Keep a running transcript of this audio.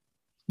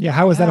Yeah.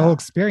 How was that whole Yeah.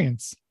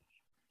 experience?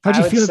 How'd I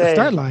you would feel at the say-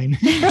 start line?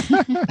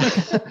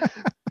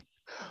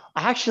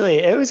 Actually,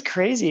 it was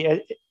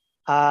crazy.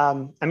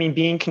 I mean,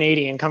 being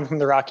Canadian, coming from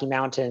the Rocky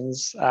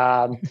Mountains,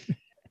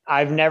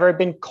 I've never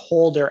been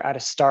colder at a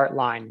start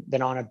line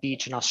than on a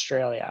beach in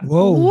Australia.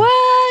 Whoa.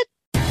 What?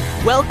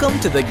 Welcome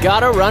to the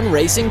Gotta Run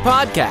Racing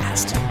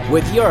Podcast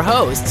with your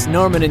hosts,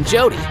 Norman and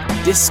Jody.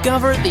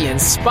 Discover the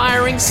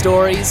inspiring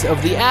stories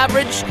of the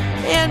average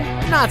and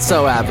not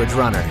so average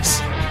runners.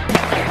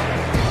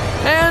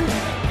 And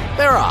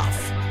they're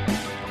off.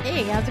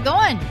 Hey, how's it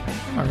going?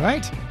 All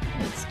right.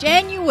 It's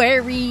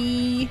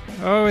January.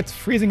 Oh, it's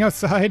freezing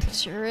outside.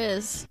 Sure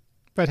is.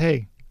 But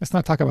hey, let's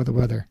not talk about the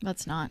weather.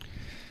 Let's not.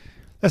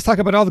 Let's talk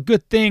about all the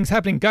good things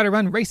happening. Gotta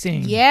Run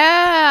Racing.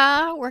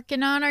 Yeah,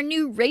 working on our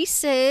new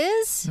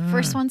races.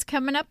 First one's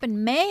coming up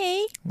in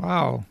May.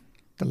 Wow.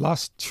 The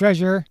Lost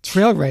Treasure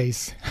Trail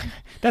Race.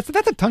 That's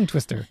a tongue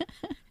twister.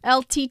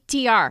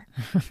 LTTR.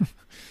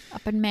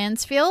 Up in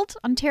Mansfield,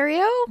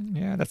 Ontario.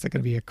 Yeah, that's going to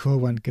be a cool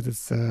one because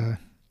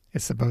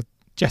it's about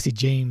Jesse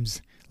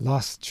James'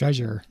 Lost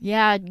Treasure.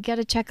 Yeah, you got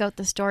to check out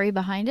the story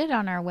behind it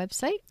on our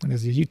website. And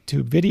there's a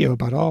YouTube video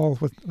about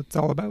what it's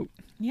all about.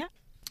 Yeah.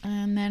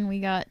 And then we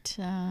got,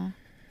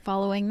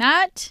 following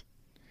that,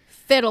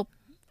 Fiddle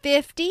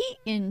 50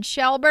 in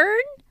Shelburne.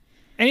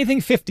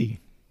 Anything 50.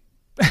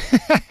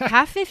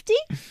 Half 50?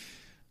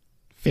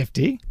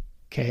 50.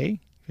 Okay.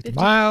 50 50.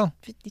 mile.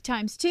 50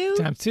 times 2.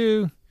 Times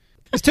 2.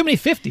 There's too many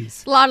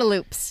 50s. A lot of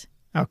loops.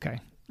 Okay.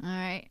 All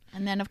right.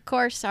 And then, of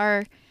course,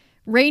 our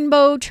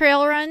Rainbow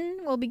Trail Run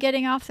will be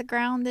getting off the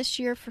ground this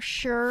year for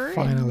sure.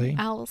 Finally. In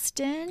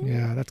Alliston.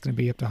 Yeah, that's going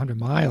to be up to 100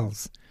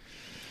 miles.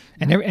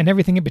 And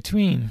everything in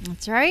between.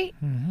 That's right.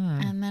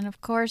 Mm-hmm. And then,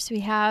 of course, we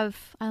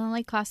have Island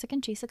Lake Classic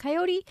and Chase a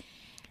Coyote.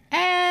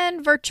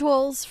 And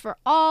virtuals for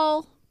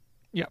all.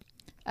 Yep.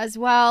 As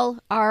well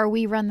are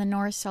We Run the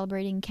North,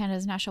 celebrating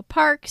Canada's national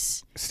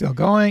parks. Still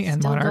going.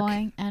 And Still Monarch.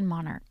 going. And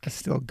Monarch. Is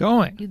still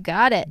going. You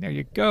got it. There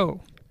you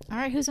go. All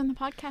right. Who's on the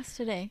podcast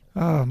today?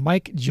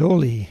 Mike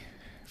Jolie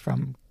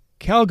from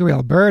Calgary,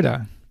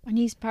 Alberta. And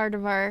he's part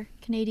of our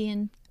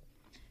Canadian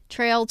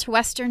Trail to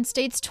Western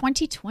States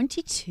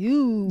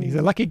 2022. He's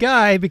a lucky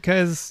guy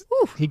because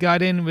Whew. he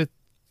got in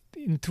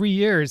 3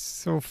 years,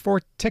 so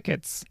 4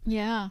 tickets.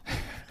 Yeah.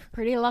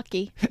 Pretty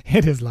lucky.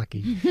 It is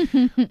lucky.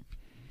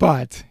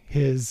 But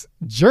his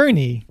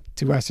journey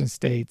to Western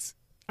States,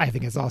 I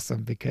think, is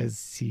awesome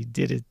because he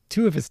did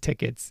 2 of his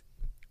tickets.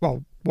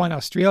 Well, one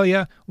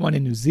Australia, one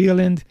in New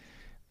Zealand.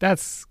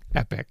 That's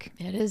epic.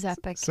 It is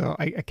epic. So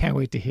I can't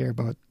wait to hear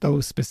about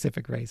those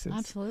specific races.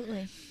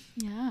 Absolutely.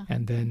 Yeah.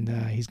 And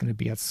then he's going to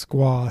be at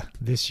Squaw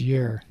this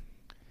year.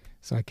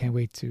 So I can't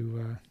wait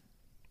to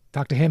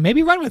talk to him.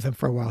 Maybe run with him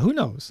for a while. Who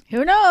knows?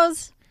 Who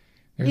knows?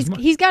 There's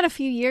He's got a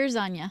few years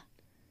on you.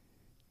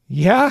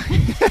 Yeah.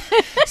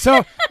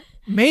 So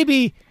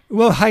maybe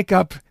we'll hike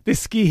up this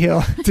ski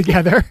hill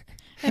together.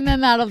 And then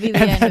that'll be the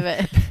end of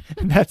it.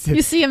 And that's it.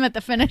 You see him at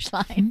the finish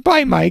line.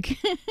 Bye, Mike.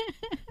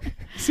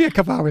 See you a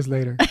couple hours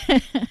later. All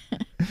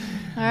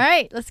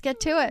right, let's get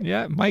to it.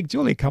 Yeah, Mike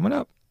Jolie coming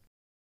up.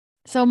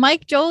 So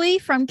Mike Jolie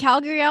from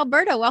Calgary,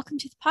 Alberta, welcome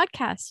to the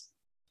podcast.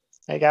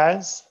 Hey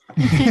guys.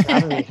 Thanks for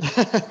having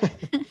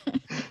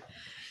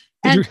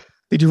me.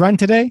 Did you run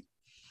today?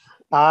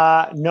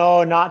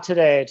 No, not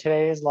today.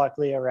 Today is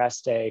luckily a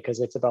rest day because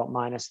it's about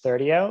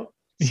 -30 out.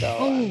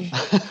 So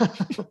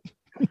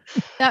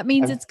That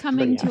means I'm it's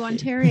coming pretty to happy.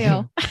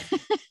 Ontario.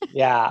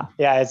 yeah,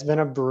 it's been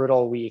a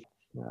brutal week.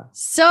 Yeah.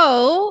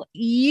 So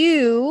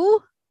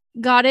you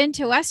got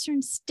into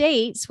Western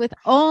States with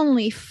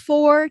only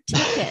 4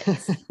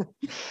 tickets.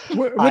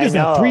 What I is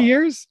that? know. 3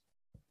 years?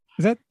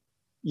 Is that?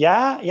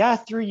 Yeah,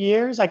 3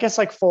 years. I guess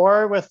like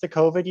 4 with the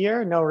COVID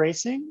year, no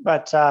racing,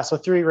 but so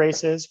 3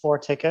 races, 4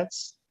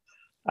 tickets.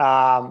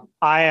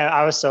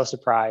 I was so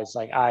surprised.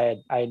 Like I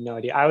had no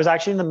idea. I was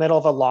actually in the middle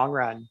of a long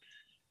run,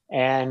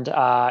 and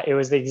it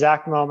was the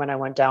exact moment I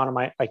went down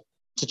on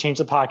to change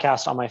the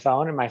podcast on my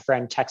phone, and my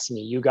friend texted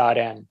me, "You got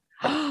in,"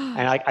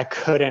 and I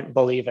couldn't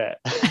believe it.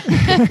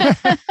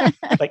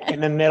 Like in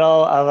the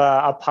middle of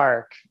a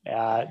park,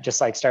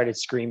 just like started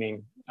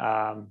screaming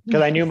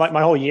because I knew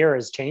my whole year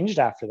has changed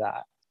after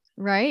that.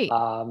 Right.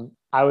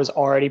 I was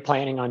already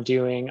planning on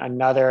doing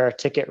another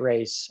ticket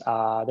race,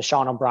 the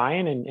Sean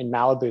O'Brien in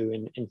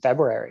Malibu in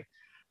February.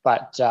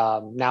 But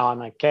now I'm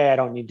like, okay, I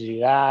don't need to do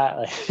that.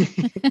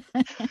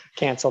 Like,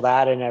 cancel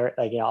that and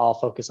I'll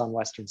focus on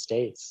Western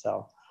States.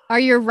 So Are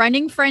your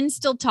running friends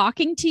still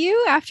talking to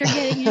you after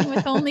getting in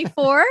with only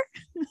 4?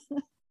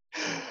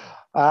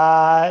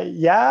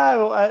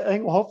 yeah, I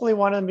think hopefully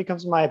one of them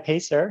becomes my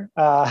pacer.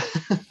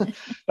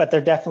 But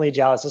they're definitely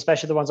jealous,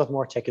 especially the ones with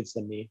more tickets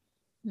than me.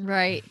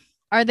 Right.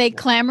 Are they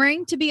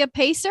clamoring to be a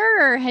pacer,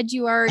 or had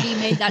you already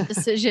made that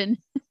decision?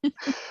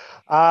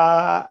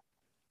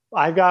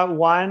 I've got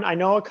one. I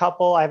know a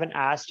couple I haven't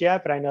asked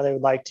yet, but I know they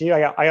would like to.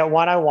 I got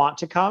one I want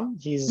to come.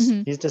 He's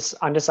just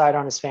undecided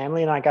on his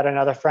family. And I got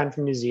another friend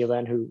from New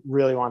Zealand who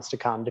really wants to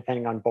come,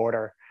 depending on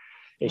border.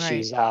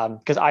 issues.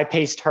 Because I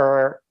paced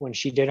her when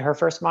she did her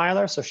first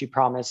miler. So she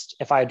promised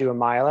if I do a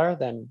miler,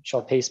 then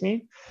she'll pace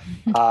me.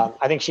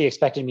 I think she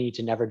expected me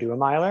to never do a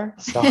miler.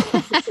 So,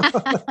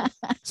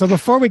 So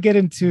before we get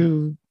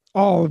into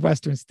all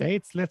Western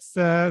states, let's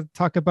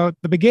talk about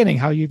the beginning,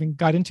 how you even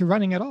got into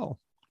running at all.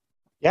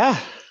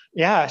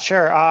 Yeah,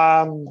 sure.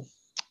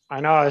 I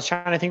know I was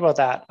trying to think about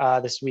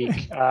that this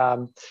week.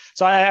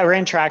 So I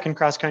ran track and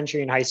cross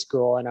country in high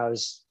school, and I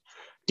was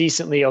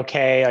decently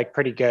okay, like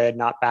pretty good,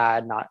 not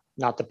bad,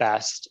 not the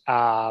best.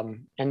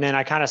 And then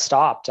I kind of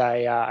stopped.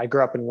 I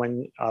grew up in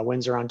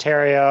Windsor,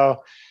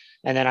 Ontario,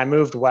 and then I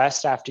moved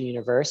west after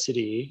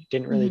university.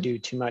 Didn't really do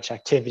too much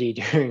activity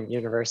during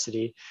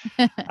university.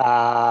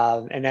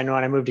 And then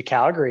when I moved to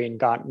Calgary and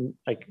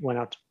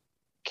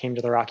came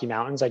to the Rocky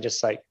Mountains, I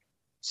just like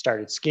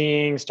started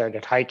skiing,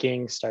 started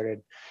hiking,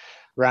 started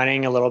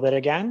running a little bit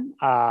again.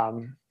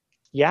 And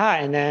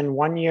then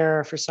one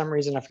year, for some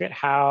reason, I forget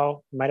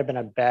how, it might've been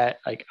a bet.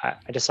 Like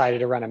I decided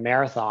to run a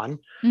marathon.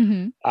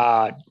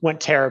 Went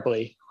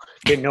terribly.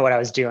 Didn't know what I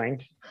was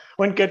doing.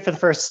 Went good for the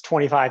first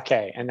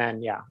 25K, and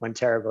then went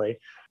terribly.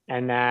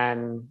 And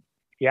then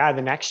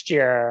the next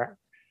year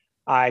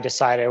I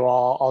decided,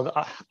 well,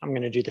 I'm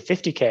going to do the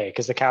 50K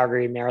because the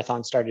Calgary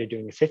Marathon started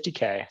doing the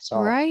 50K. So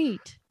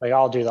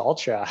I'll do the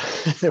ultra.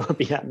 There won't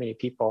be that many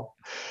people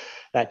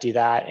that do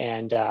that,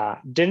 and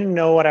didn't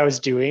know what I was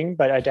doing,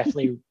 but I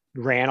definitely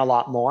ran a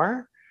lot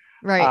more.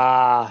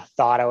 Thought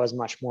I was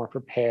much more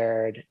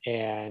prepared,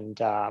 and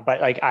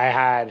but like I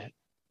had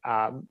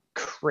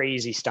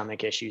crazy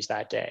stomach issues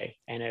that day,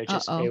 and it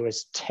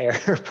was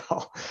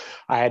terrible.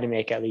 I had to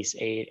make at least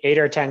eight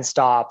or 10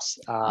 stops.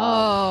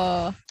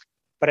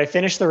 But I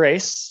finished the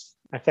race.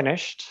 I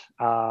finished,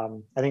 I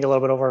think a little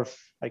bit over,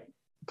 like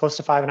close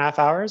to 5.5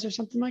 hours or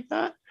something like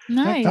that.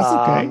 Nice. That's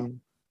okay.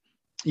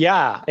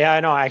 Yeah, I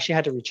know. I actually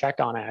had to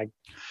recheck on it.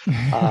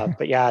 But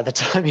the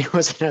timing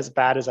wasn't as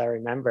bad as I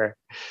remember.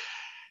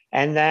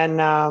 And then,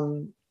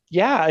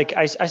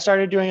 I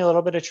started doing a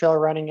little bit of trail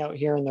running out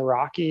here in the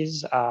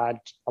Rockies. A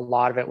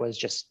lot of it was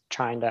just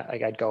trying to,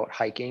 I'd go out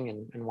hiking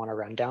and want to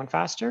run down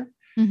faster.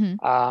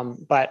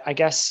 But I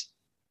guess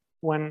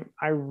when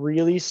I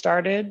really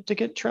started to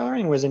get trail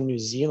running was in New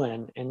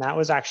Zealand. And that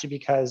was actually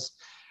because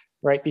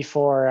right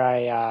before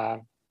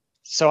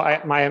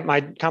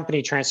my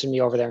company transferred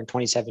me over there in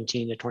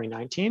 2017 to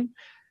 2019.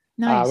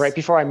 Nice. Right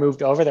before I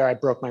moved over there, I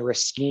broke my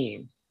wrist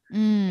skiing.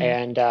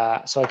 And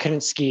so I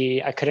couldn't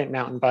ski, I couldn't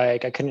mountain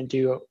bike, I couldn't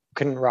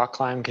rock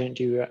climb, couldn't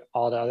do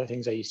all the other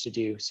things I used to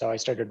do. So I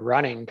started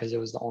running because it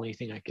was the only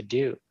thing I could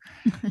do.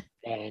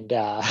 And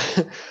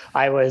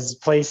I was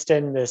placed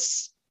in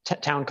this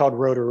town called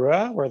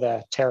Rotorua, where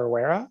the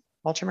Tarawera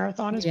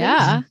ultramarathon is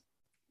based.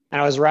 And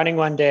I was running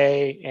one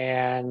day,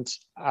 and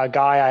a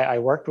guy I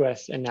worked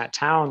with in that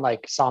town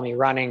saw me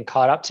running,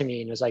 caught up to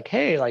me, and was like,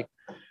 "Hey,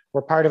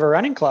 we're part of a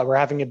running club. We're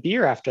having a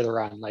beer after the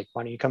run. Why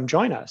don't you come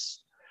join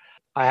us?"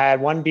 I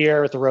had one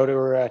beer with the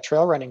Rotorua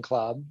Trail Running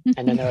Club,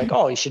 and then they're like,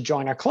 "Oh, you should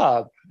join our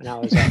club." And I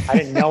was like, I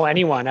didn't know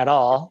anyone at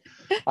all.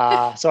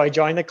 So I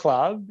joined the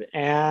club,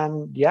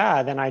 and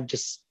then I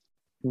just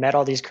met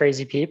all these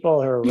crazy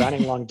people who were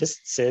running long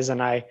distances,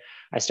 and I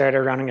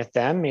started running with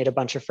them, made a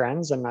bunch of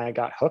friends, and I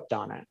got hooked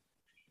on it.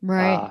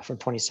 From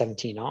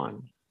 2017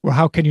 on. Well,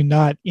 how can you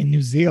not in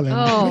New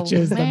Zealand, which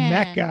is the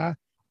mecca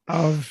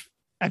of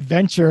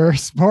adventure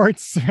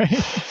sports, right?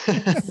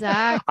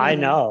 Exactly. I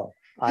know.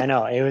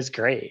 It was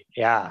great.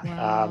 Yeah.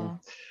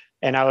 Wow.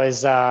 And I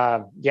was,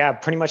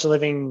 pretty much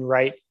living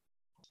right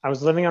on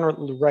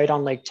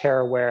Lake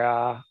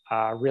Tarawera,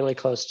 really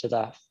close to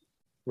the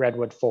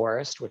Redwood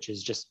Forest, which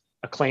is just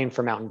acclaimed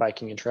for mountain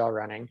biking and trail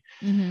running.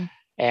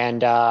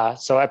 And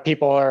so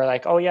people are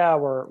like, "Oh yeah,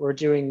 we're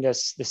doing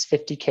this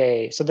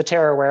 50K." So the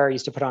Tarawera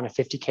used to put on a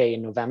 50K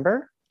in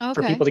November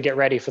for people to get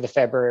ready for the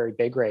February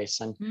big race.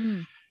 And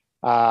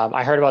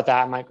I heard about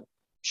that. I'm like,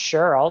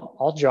 sure,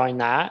 I'll join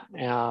that.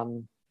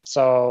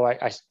 So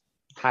I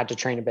had to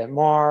train a bit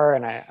more,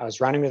 and I was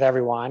running with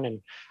everyone,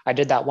 and I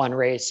did that one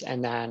race,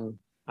 and then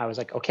I was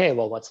like, okay,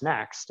 well, what's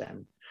next?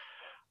 And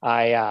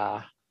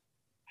I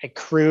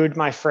crewed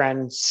my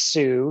friend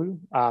Sue,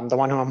 the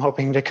one who I'm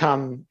hoping to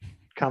come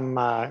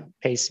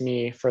pace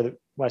me for the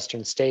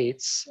Western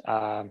States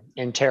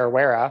in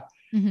Tarawera.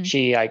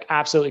 She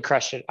absolutely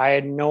crushed it. I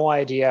had no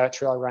idea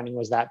trail running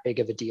was that big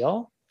of a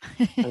deal.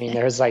 I mean,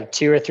 there's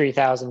 2,000 or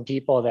 3,000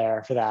 people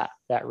there for that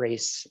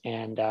race,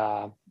 and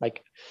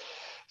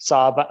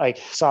saw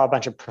a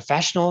bunch of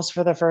professionals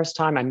for the first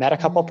time. I met a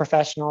couple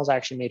professionals. I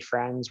actually made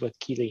friends with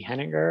Keely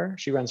Henniger.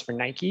 She runs for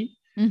Nike.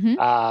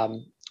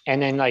 And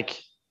then I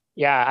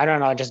don't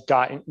know, I just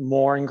got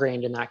more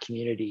ingrained in that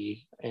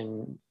community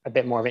in a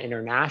bit more of an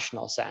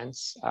international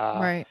sense.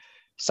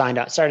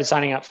 Started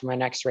signing up for my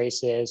next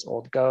races,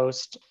 Old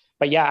Ghost.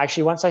 But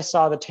actually, once I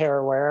saw the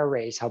Tarawera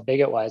race, how big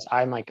it was,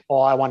 I'm like,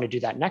 oh, I want to do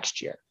that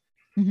next year.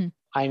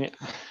 I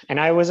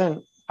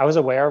was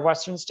aware of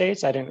Western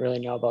States. I didn't really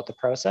know about the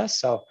process.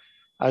 So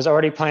I was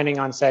already planning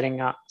on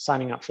signing up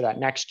for that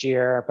next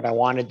year, but I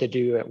wanted to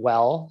do it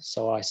well.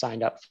 So I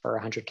signed up for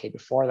 100K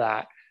before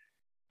that.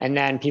 And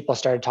then people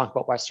started talking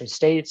about Western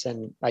States.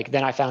 And like,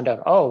 then I found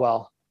out, oh,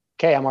 well,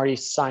 okay, I'm already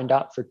signed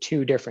up for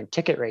 2 different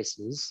ticket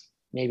races.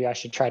 Maybe I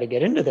should try to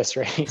get into this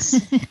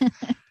race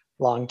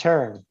long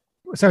term.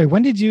 Sorry,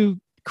 when did you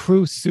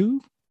crew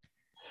Sioux?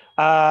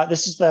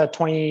 This is the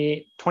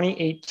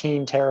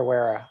 2018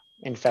 Tarawera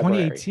in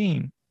February.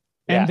 2018.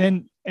 Yeah.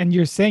 And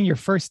you're saying your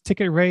first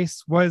ticket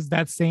race was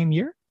that same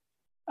year?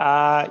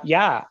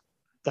 Yeah.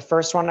 The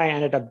first one I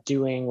ended up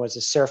doing was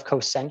a Surf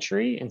Coast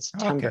Century in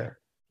September.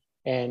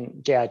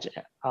 And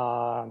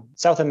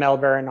south of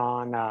Melbourne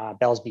on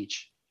Bells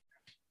Beach.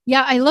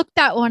 Yeah, I looked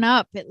that one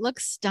up. It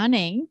looks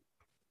stunning.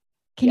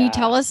 Can you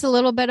tell us a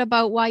little bit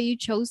about why you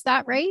chose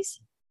that race?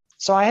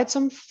 So I had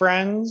some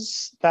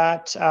friends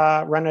that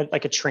run a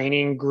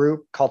training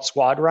group called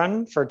Squad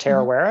Run for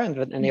Tarawera,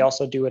 and they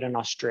also do it in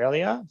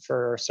Australia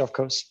for Surf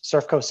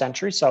Coast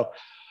Century. So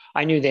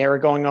I knew they were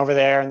going over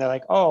there, and they're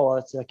like, "Oh, well,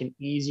 it's like an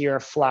easier,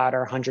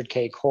 flatter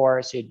 100K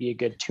course. It'd be a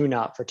good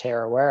tune-up for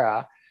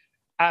Tarawera."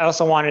 I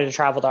also wanted to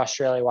travel to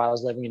Australia while I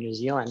was living in New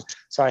Zealand,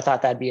 so I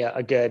thought that'd be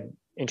a good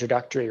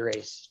introductory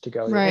race to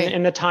go. Right.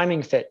 And the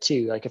timing fit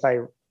too. Like if I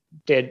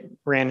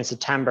ran in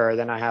September,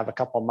 then I have a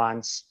couple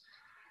months,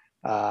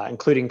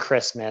 including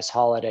Christmas,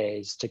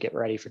 holidays, to get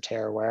ready for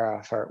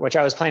Tarawera, which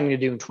I was planning to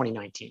do in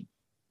 2019.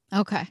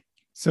 Okay.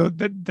 So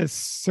the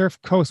Surf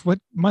Coast, what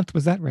month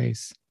was that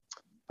race?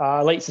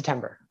 Late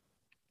September.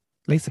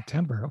 Late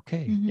September.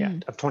 Okay. Mhm. Yeah,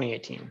 of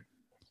 2018.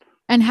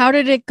 And how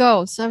did it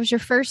go? So that was your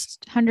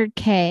first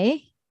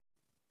 100K.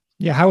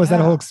 Yeah. How was that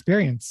whole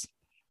experience?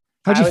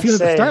 How'd you feel at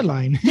the start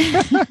line?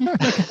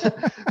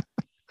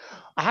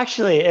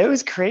 Actually, it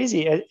was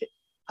crazy.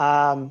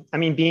 I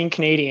mean, being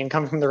Canadian,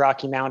 coming from the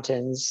Rocky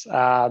Mountains,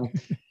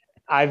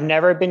 I've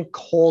never been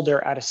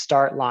colder at a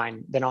start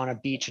line than on a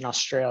beach in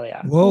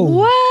Australia. Whoa.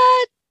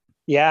 What?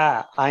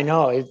 Yeah, I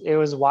know. It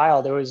was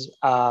wild. It was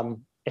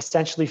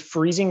essentially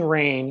freezing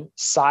rain,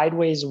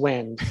 sideways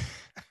wind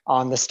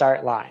on the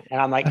start line.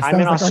 And I'm like, That I'm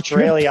in sounds like our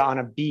Australia trip. on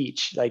a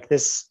beach. Like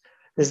this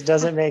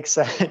doesn't make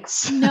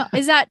sense. No,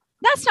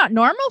 that's not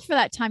normal for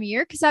that time of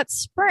year because that's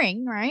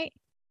spring, right?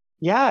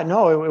 Yeah,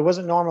 no, it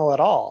wasn't normal at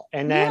all.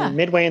 And then Yeah.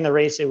 midway in the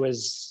race, it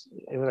was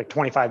like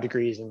 25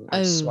 degrees and I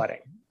was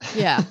sweating.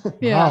 Yeah.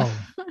 Yeah. Wow.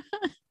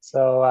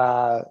 So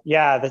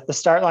the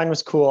start line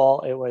was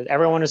cool.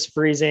 Everyone was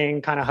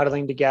freezing, kind of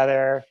huddling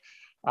together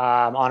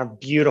on a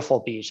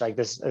beautiful beach. Like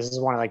this is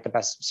one of like the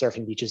best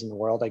surfing beaches in the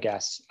world, I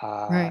guess.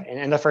 Right.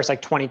 And the first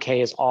like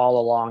 20K is all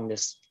along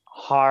this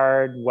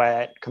hard,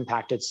 wet,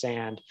 compacted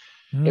sand.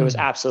 It was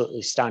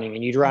absolutely stunning.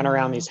 And you'd run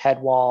around these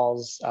head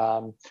walls.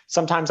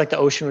 Sometimes like the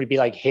ocean would be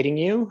like hitting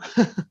you.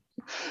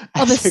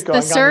 Oh,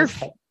 the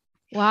surf.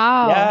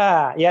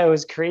 Wow. Yeah, it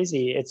was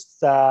crazy. It's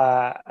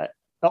the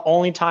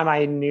only time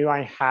I knew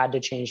I had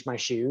to change my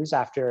shoes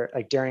after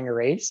like during a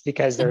race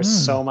because there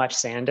was so much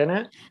sand in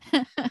it.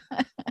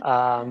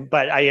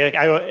 But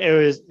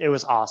it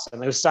was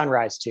awesome. It was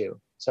sunrise too.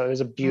 So it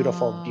was a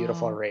beautiful,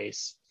 beautiful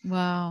race.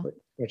 Wow.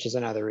 Which is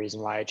another reason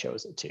why I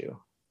chose it too.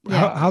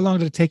 Yeah. How long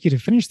did it take you to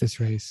finish this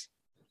race?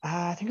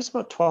 I think it was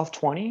about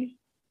 12:20,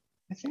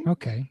 I think.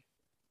 Okay.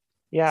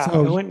 Yeah,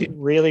 So it went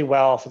really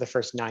well for the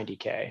first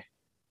 90K.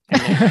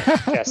 And then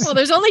just, Well,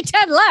 there's only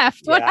 10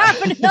 left. What Yeah.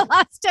 happened in the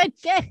last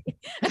 10K?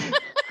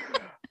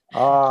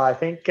 I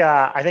think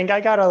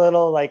I got a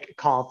little like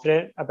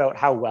confident about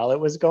how well it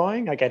was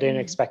going. Like I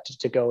didn't expect it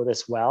to go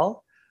this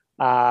well.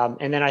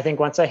 And then I think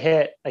once I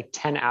hit like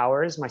 10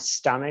 hours, my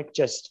stomach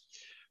just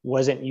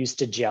wasn't used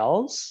to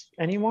gels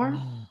anymore.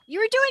 You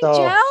were doing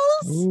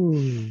gels?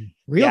 Ooh,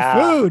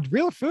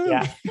 real food.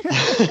 Yeah.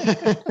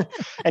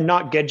 And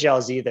not good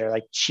gels either,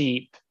 like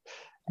cheap.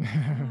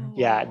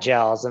 Yeah,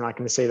 gels. I'm not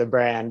going to say the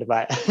brand,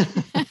 but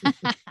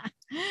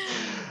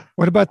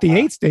What about the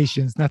aid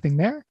stations? Nothing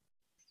there?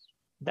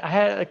 I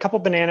had a couple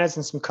bananas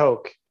and some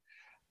Coke.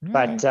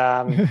 But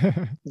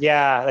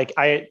yeah, like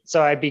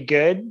I'd be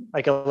good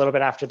like a little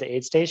bit after the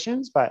aid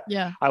stations, but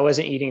Yeah. I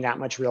wasn't eating that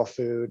much real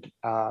food.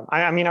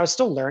 I mean, I was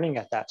still learning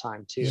at that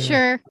time too.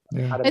 Sure.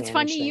 Yeah. how to It's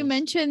manage funny you things.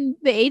 mentioned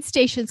the aid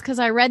stations because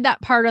I read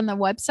that part on the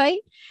website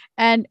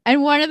and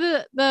one of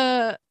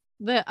the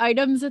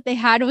items that they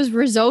had was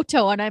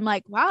risotto. And I'm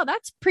like, wow,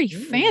 that's pretty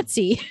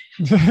fancy.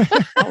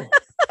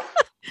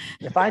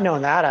 If I'd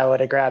known that, I would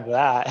have grabbed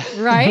that.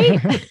 Right?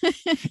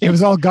 It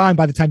was all gone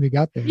by the time you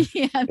got there.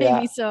 Yeah, maybe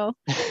Yeah. so.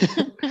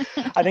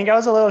 I think I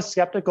was a little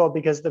skeptical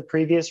because the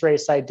previous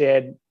race I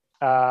did, it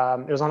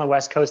was on the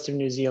west coast of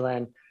New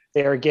Zealand.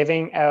 They were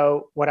giving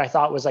out what I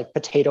thought was like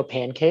potato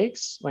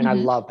pancakes when I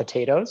Mhm. love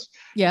potatoes.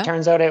 Yeah.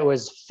 Turns out it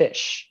was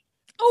fish.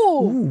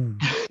 Oh, Ooh.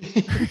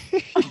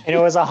 And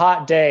it was a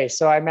hot day.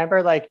 So I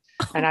remember like,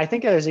 and I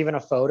think there's even a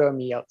photo of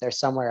me out there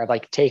somewhere of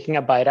like taking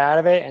a bite out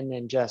of it and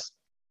then just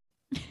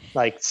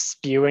like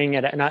spewing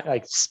it, not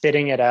like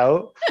spitting it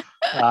out.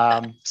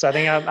 So I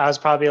think I was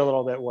probably a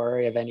little bit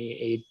worried of any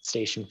aid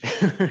station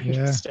food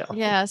Yeah. still.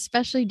 yeah,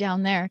 especially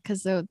down there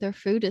because their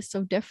food is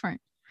so different.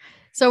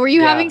 So were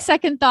you Yeah. having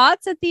second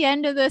thoughts at the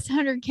end of this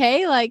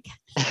 100K? Like,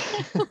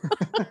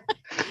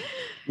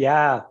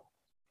 Yeah.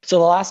 So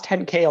the last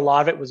 10K, a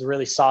lot of it was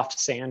really soft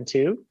sand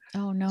too.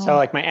 Oh no. So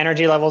like my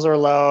energy levels were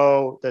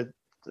low. The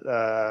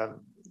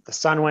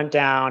sun went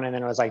down, and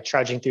then it was like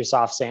trudging through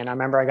soft sand. I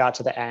remember I got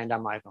to the end.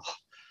 I'm like,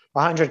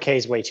 100K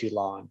is way too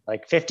long.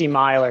 Like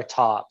 50-miler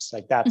tops.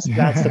 Like that's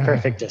the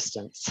perfect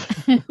distance.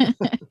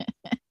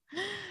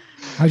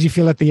 How did you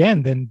feel at the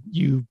end? Then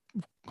you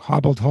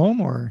hobbled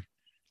home, or?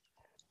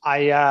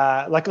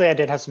 Luckily I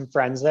did have some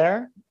friends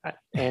there,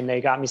 and they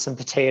got me some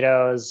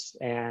potatoes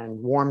and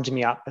warmed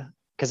me up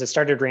because it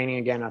started raining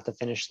again at the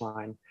finish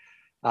line.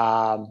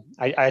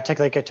 I took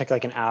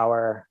like an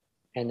hour,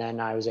 and then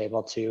I was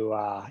able to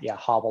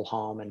hobble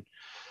home and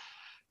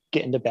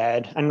get into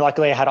bed. And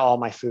luckily I had all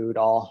my food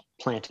all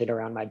planted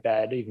around my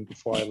bed even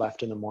before I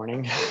left in the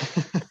morning.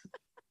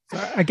 So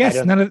I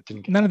guess none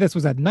of this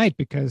was at night,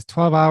 because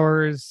 12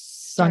 hours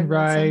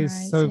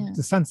sunrise. So yeah.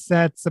 the sun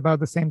sets about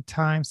the same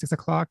time, 6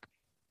 o'clock.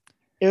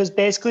 It was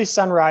basically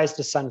sunrise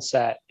to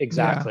sunset.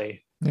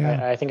 Exactly.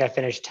 Yeah. I think I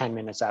finished 10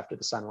 minutes after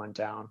the sun went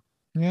down.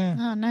 Yeah.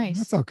 Oh, nice.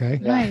 That's okay.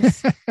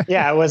 Nice.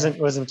 Yeah, it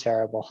wasn't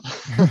terrible.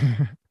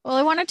 Well,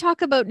 I want to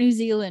talk about New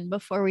Zealand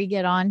before we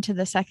get on to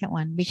the second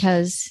one,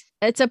 because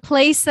it's a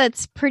place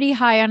that's pretty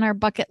high on our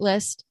bucket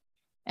list.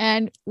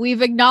 And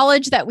we've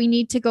acknowledged that we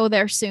need to go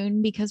there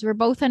soon because we're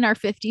both in our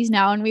 50s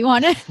now and we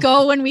want to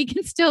go when we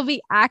can still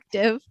be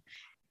active.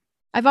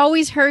 I've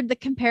always heard the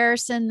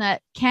comparison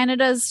that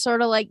Canada's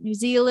sort of like New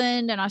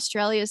Zealand and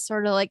Australia is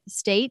sort of like the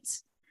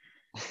States.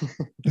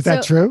 Is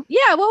that true?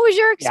 Yeah. What was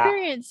your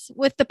experience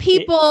with the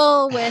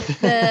people,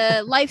 with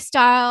the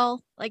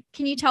lifestyle? Like,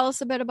 can you tell us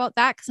a bit about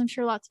that? Because I'm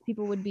sure lots of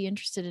people would be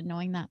interested in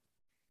knowing that.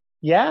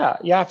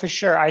 Yeah, for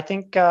sure. I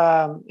think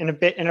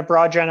in a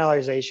broad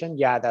generalization,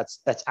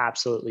 that's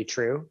absolutely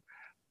true.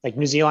 Like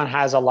New Zealand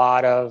has a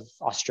lot of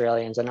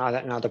Australians and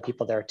other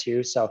people there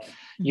too. So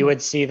you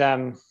would see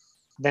them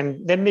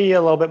be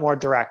a little bit more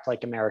direct,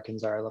 like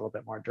Americans are a little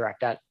bit more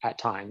direct at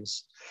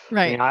times.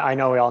 Right. I mean, I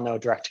know we all know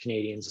direct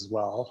Canadians as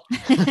well.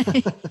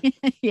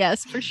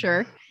 Yes, for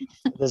sure.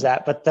 There's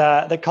that, but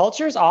the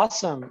culture is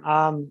awesome.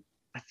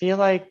 I feel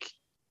like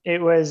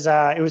it was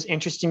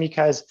interesting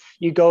because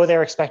you go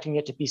there expecting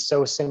it to be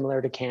so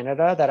similar to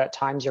Canada that at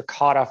times you're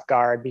caught off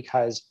guard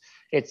because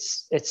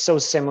it's so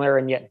similar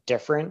and yet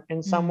different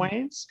in some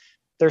ways.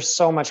 They're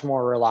so much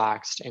more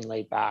relaxed and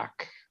laid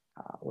back,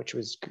 which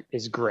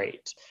is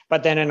great.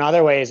 But then in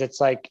other ways,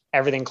 it's like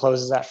everything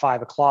closes at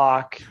 5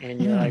 o'clock,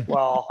 and you're like,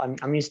 well,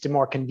 I'm used to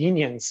more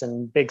convenience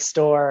and big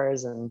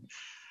stores and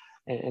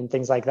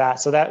things like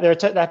that. So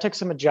that took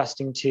some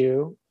adjusting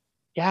to.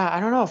 Yeah, I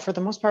don't know. For the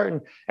most part,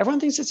 and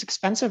everyone thinks it's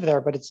expensive there,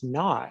 but it's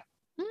not.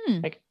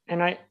 Like,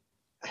 and I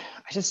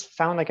just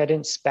found like I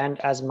didn't spend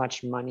as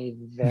much money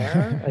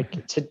there,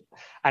 like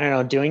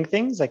doing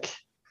things like.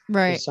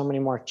 Right. There's so many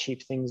more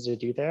cheap things to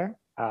do there.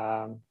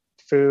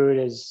 Food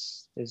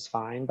is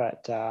fine,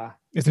 but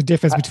is there a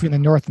difference between the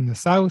north and the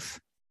south?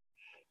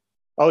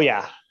 Oh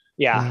yeah,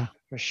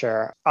 for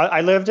sure. I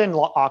lived in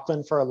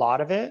Auckland for a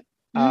lot of it,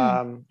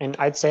 and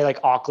I'd say like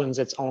Auckland's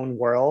its own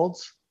world.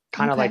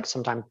 Kind of like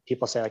sometimes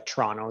people say like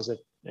Toronto's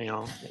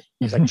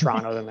it's like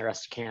Toronto than the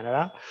rest of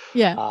Canada.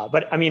 Yeah.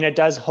 But I mean, it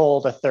does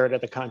hold a third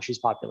of the country's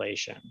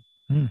population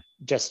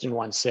just in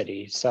one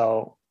city.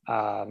 So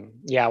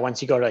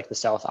once you go to like the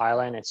South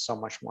Island, it's so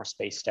much more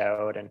spaced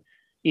out and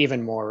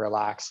even more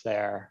relaxed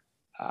there.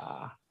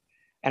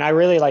 And I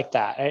really like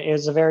that. It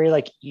was a very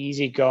like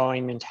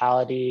easygoing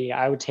mentality.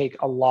 I would take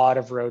a lot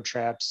of road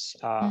trips,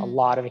 a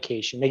lot of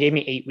vacation. They gave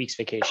me 8 weeks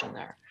vacation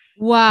there.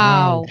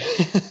 Wow.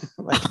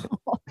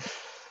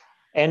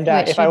 And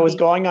if I was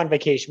going on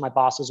vacation, my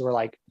bosses were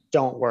like,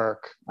 don't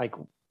work. Like,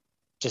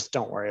 just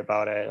don't worry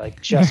about it.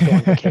 Like, just go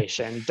on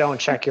vacation. Don't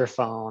check your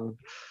phone.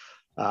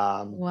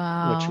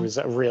 Wow. Which was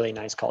a really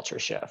nice culture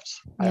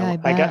shift.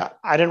 Yeah,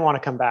 I didn't want to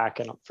come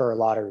back for a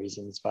lot of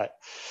reasons, but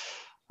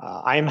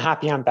I am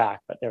happy I'm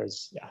back. But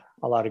there's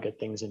a lot of good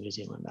things in New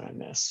Zealand that I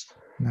miss.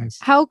 Nice.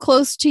 How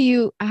close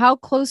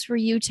were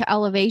you to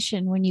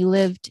elevation when you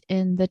lived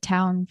in the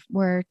town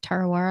where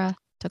Tarawera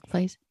took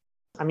place?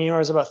 I mean, it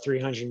was about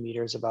 300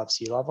 meters above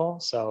sea level.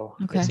 So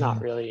it's not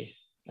really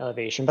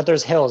elevation, but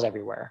there's hills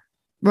everywhere.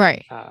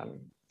 Right.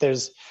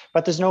 There's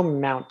no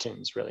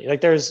mountains really.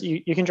 Like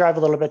you can drive a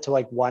little bit to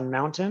like one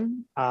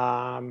mountain,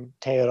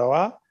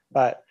 Teiroa,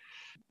 but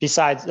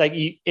besides like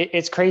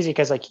it's crazy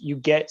because like you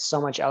get so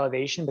much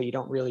elevation, but you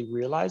don't really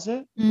realize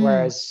it.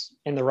 Whereas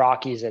in the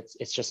Rockies,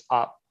 it's just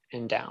up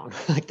and down.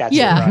 Like that's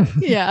yeah,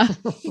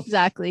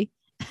 exactly.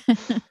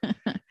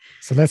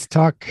 So let's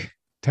talk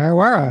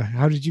Tarawera.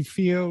 How did you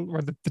feel,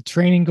 or the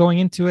training going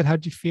into it? How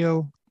did you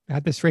feel?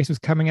 This race was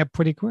coming up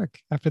pretty quick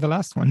after the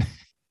last one.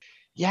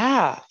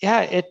 Yeah.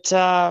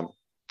 The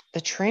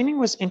training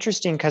was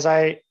interesting because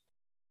I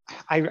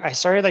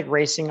started like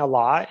racing a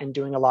lot and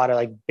doing a lot of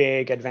like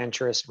big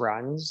adventurous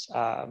runs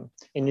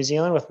in New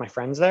Zealand with my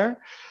friends there.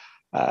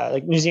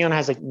 Like New Zealand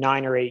has like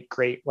 9 or 8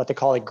 what they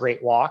call like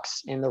great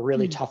walks, and they're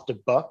really tough to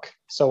book.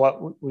 So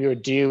what we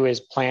would do is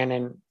plan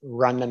and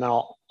run them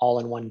all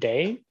in one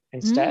day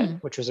instead,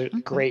 which was a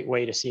great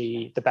way to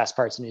see the best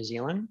parts of New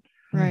Zealand.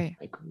 Right.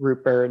 like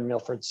Rupert,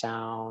 Milford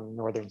Sound,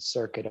 Northern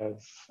Circuit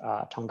of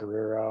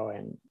Tongariro,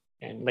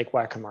 and Lake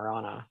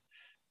Waikumārana.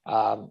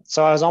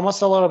 So I was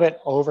almost a little bit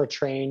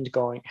overtrained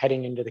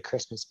heading into the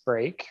Christmas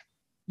break,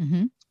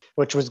 Mm-hmm.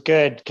 which was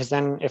good because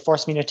then it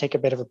forced me to take a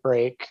bit of a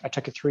break. I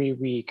took a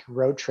 3-week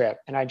road trip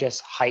and I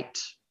just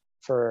hiked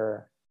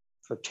for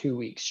 2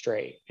 weeks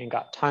straight and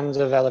got tons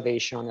of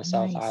elevation on the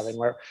South Nice.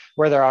 Island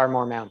where there are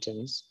more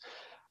mountains,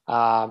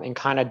 and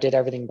kind of did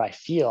everything by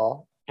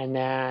feel. And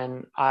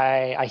then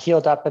I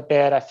healed up a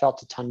bit. I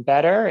felt a ton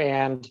better.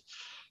 And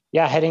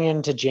yeah, heading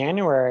into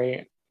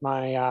January,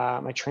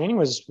 my training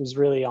was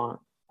really on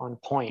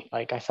point.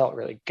 Like I felt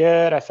really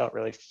good. I felt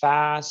really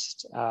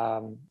fast.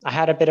 I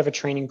had a bit of a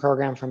training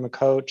program from a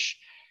coach.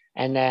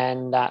 And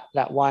then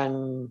that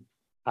one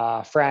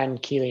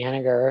friend, Keely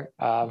Henniger,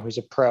 who's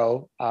a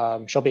pro,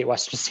 she'll be at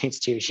Western States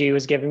too. She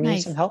was giving me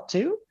Nice. some help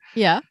too.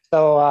 Yeah.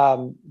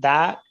 So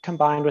that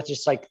combined with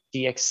just like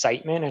the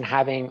excitement and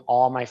having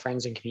all my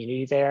friends and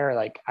community there,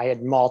 like I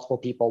had multiple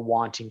people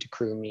wanting to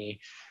crew me.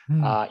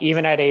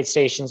 Even at aid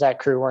stations that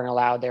crew weren't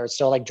allowed, they were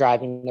still like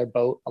driving their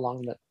boat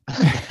along the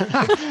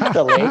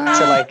the lake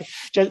to like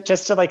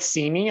just to like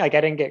see me. Like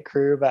I didn't get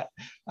crew, but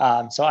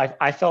so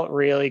I felt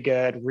really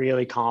good,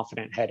 really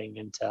confident heading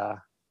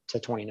into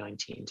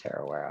 2019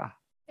 Tarawera.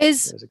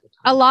 Is It was a good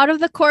a time. lot of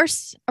the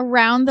course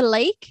around the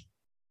lake?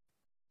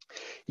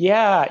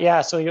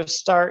 Yeah. So you'll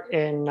start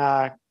in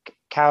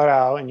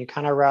Kaurau and you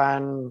kind of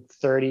run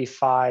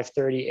 35,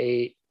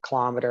 38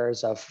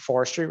 kilometers of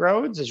forestry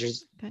roads, which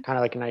is Okay. kind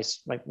of like a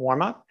nice like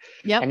warm up.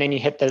 Yep. And then you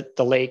hit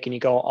the lake and you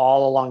go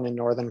all along the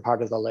northern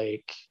part of the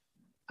lake,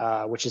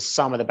 which is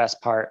some of the best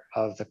part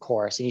of the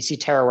course. And you see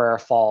Tarawera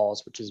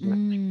Falls, which is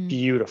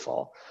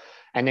beautiful.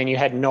 And then you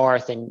head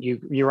north and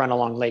you run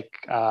along Lake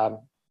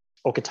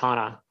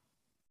Okatana,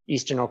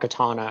 Eastern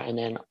Okatana, and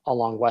then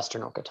along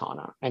Western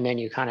Okatana. And then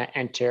you kind of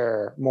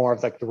enter more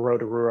of like the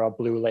Rotorua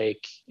Blue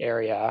Lake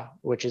area,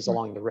 which is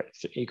along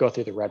you go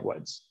through the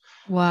redwoods.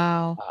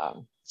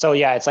 Wow. So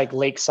yeah, it's like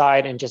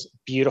lakeside and just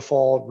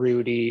beautiful,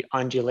 rooty,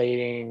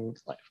 undulating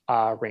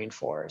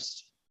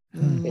rainforest.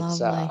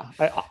 Lovely.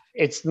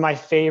 It's my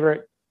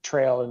favorite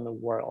trail in the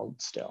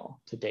world still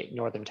to date,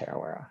 Northern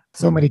Tarawera.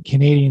 So many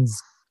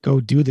Canadians go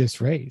do this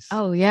race.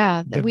 Oh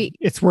yeah.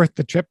 It's worth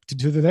the trip to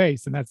do the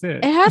race, and that's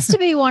it. It has to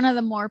be one of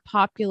the more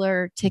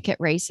popular ticket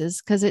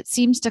races because it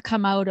seems to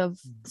come out of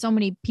so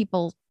many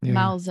people's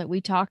mouths that we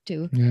talk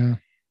to.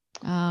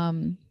 Yeah.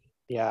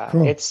 Yeah,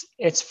 Cool.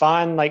 it's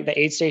fun. Like the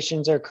aid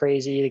stations are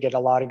crazy. They get a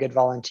lot of good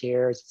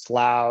volunteers. It's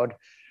loud.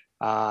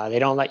 They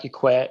don't let you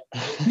quit.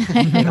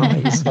 They don't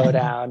let you slow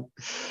down.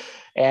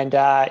 And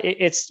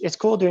it's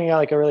cool doing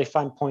like a really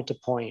fun point to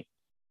point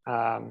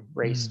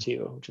race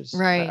too, which is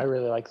right. I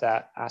really like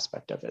that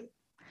aspect of it.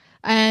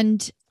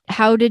 And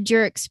how did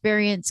your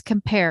experience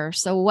compare?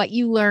 So what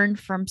you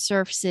learned from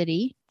Surf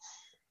City,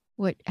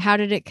 how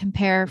did it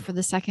compare for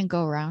the second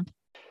go around?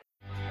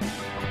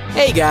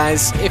 Hey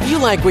guys, if you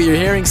like what you're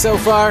hearing so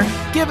far,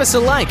 give us a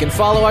like and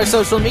follow our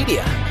social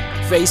media.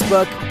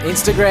 Facebook,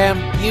 Instagram,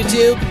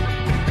 YouTube.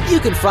 You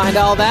can find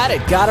all that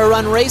at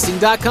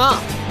GottaRunRacing.com.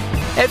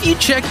 Have you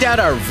checked out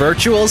our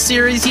virtual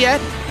series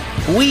yet?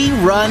 We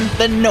Run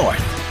the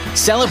North,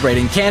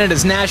 celebrating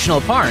Canada's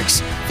national parks,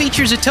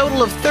 features a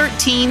total of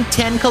 13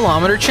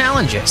 10-kilometer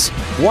challenges,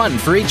 one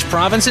for each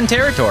province and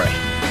territory.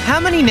 How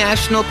many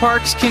national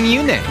parks can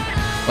you name?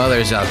 Well,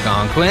 there's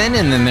Algonquin,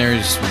 and then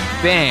there's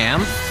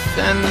Banff,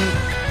 and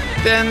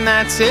then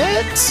that's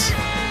it?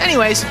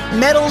 Anyways,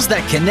 medals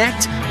that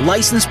connect,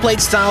 license plate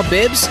style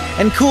bibs,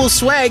 and cool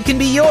swag can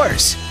be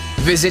yours.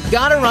 Visit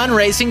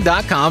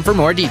GottaRunRacing.com for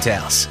more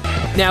details.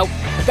 Now,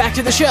 back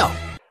to the show.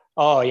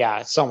 Oh yeah,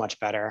 it's so much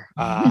better.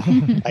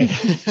 Like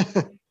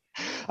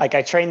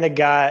I trained the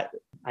gut.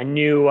 I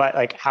knew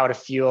how to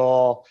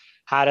fuel,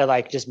 how to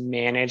like just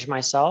manage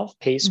myself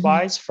pace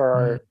wise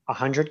for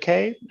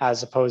 100K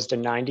as opposed to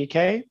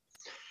 90K,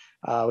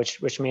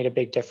 which made a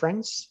big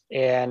difference.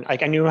 And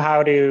like I knew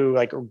how to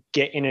like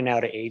get in and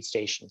out of aid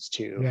stations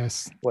too,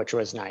 Yes. which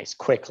was nice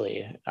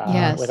quickly,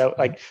 Yes. without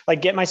like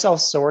get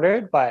myself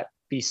sorted, but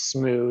be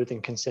smooth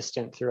and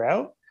consistent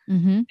throughout.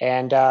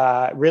 And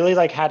really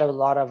like had a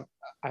lot of,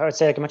 I would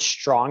say like a much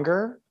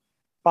stronger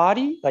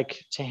body,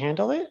 like to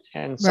handle it.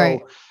 And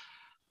so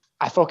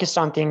I focused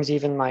on things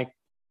even like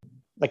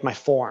my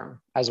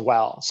form as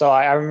well. So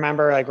I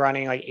remember like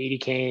running like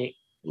 80K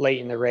late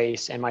in the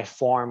race and my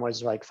form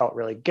was like, felt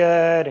really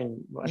good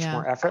and much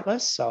more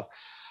effortless. So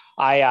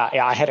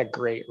I had a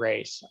great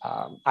race.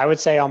 I would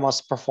say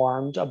almost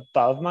performed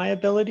above my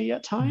ability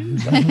at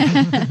times.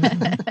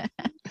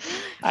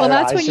 Well,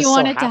 that's when you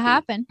want it to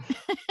happen.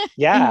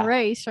 Yeah. In the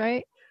race,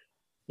 right?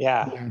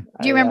 Yeah.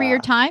 Do you remember your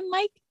time,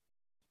 Mike?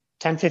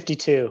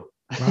 10:52.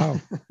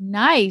 Wow.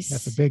 Nice.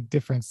 That's a big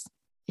difference.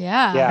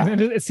 Yeah. Yeah. And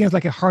it seems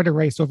like a harder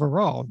race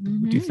overall.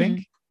 Do you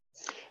think?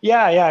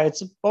 Yeah.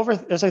 It's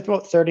like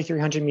about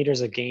 3,300 meters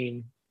of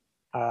gain,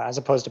 as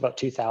opposed to about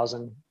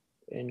 2,000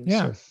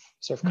 in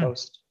Surf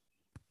Coast.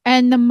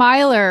 And the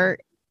miler,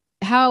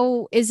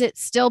 how is it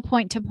still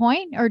point to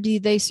point or do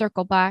they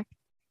circle back?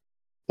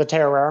 The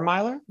Tarawera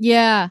miler?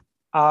 Yeah.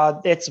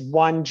 It's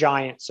one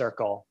giant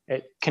circle.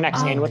 It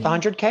connects in with the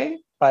Okay. 100K,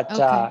 but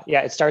Okay.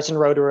 yeah, it starts in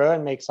Rotorua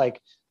and makes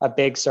like a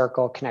big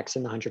circle, connects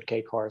in the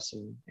 100K course,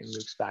 and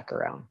moves back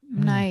around.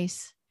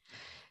 Nice.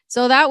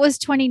 So that was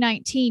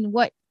 2019.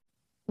 What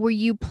were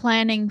you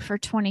planning for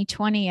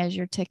 2020 as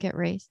your ticket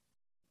race?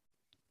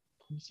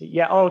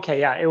 Yeah. Oh, okay.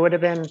 Yeah. It would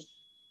have been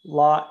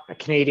a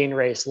Canadian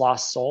race,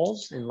 Lost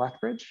Souls in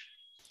Lethbridge,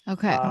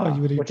 Okay.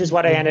 which is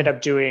what I ended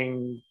up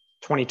doing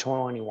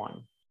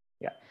 2021.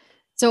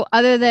 So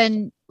other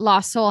than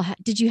Lost Soul,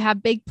 did you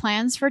have big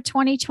plans for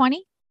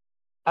 2020?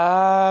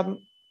 I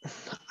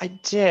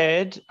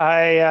did.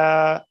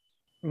 I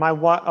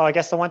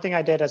guess the one thing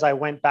I did is I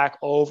went back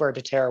over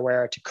to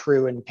Tarawera to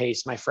crew and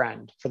pace my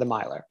friend for the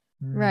miler.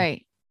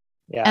 Right.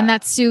 Yeah. And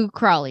that's Sue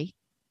Crowley.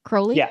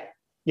 Crowley? Yeah.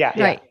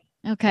 Right.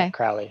 Yeah, Okay.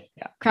 Crowley.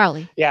 Yeah.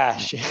 Crowley.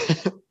 Yeah.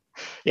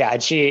 Yeah.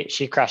 And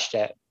she crushed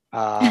it.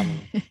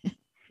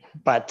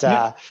 But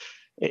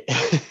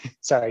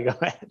sorry, go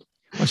ahead.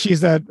 Well,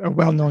 she's a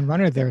well-known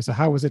runner there. So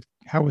how was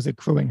it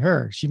crewing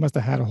her? She must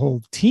have had a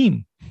whole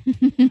team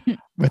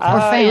with her.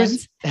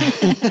 fans.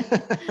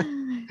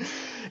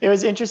 It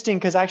was interesting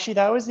because actually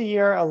that was the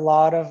year a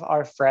lot of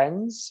our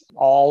friends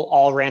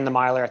all ran the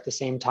miler at the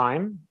same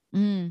time.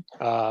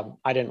 I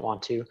didn't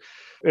want to.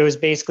 It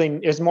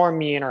was more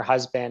me and her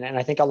husband, and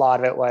I think a lot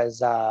of it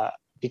was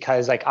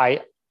because like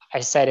I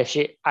said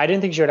I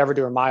didn't think she would ever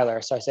do a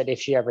miler, so I said if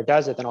she ever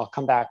does it, then I'll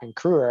come back and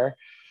crew her.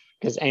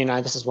 Because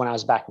this is when I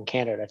was back in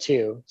Canada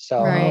too.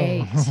 So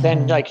Right.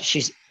 then like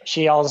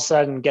she all of a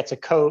sudden gets a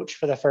coach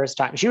for the first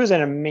time. She was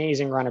an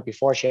amazing runner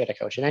before she had a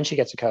coach. And then she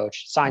gets a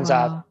coach, signs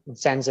up and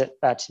sends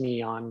that to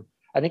me on,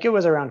 I think it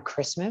was around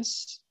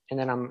Christmas. And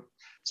then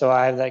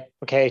I have like,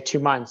 okay, 2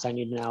 months. I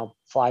need to now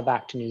fly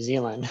back to New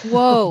Zealand.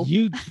 Whoa.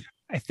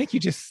 I think you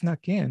just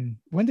snuck in.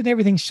 When did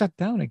everything shut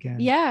down again?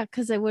 Yeah,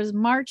 because it was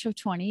March of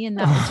 20 and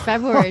that was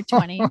February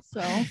 20.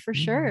 So for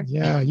sure.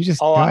 Yeah, you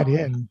just got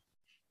in.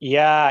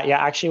 Yeah.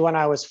 Actually, when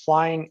I was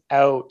flying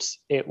out,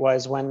 it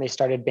was when they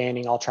started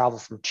banning all travel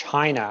from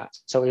China.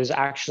 So it was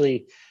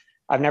actually,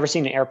 I've never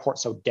seen an airport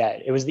so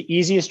dead. It was the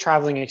easiest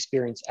traveling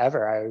experience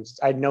ever.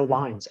 I had no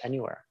lines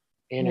anywhere.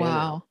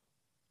 Wow.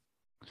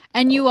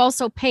 And you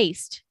also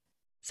paced.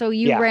 So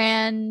you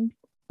ran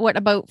what,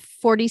 about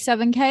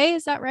 47K?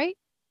 Is that right?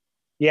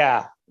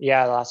 Yeah. The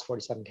last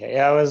 47K.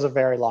 Yeah, it was a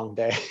very long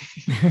day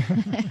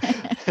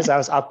because I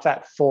was up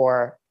at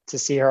 4 to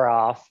see her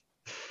off.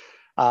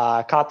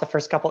 Caught the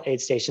first couple aid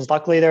stations.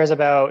 Luckily, there was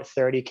about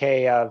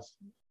 30K of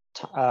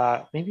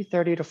maybe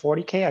 30 to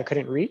 40K I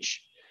couldn't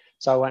reach.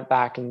 So I went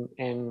back and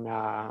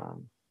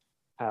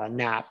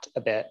napped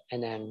a bit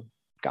and then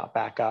got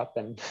back up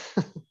and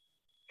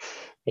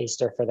paced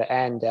her for the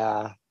end.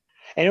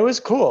 And it was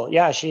cool.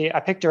 Yeah, I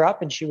picked her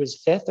up and she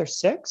was 5th or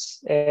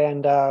 6th.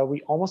 And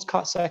we almost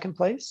caught 2nd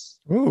place.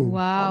 Ooh,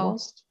 wow.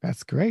 Almost.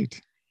 That's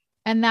great.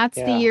 And that's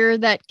the year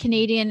that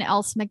Canadian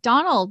Else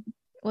McDonald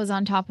was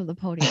on top of the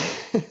podium.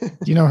 Do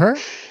you know her?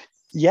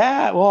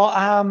 Yeah, well,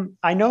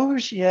 I know who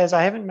she is.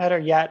 I haven't met her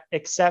yet,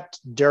 except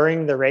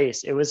during the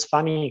race. It was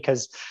funny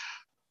because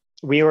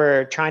we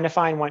were trying to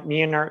find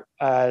me and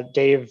our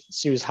Dave,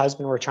 Sue's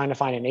husband, were trying to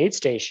find an aid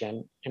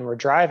station, and we're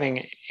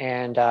driving,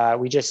 and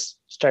we just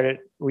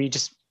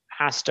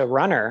asked a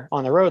runner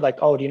on the road, like,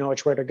 "Oh, do you know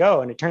which way to go?"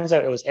 And it turns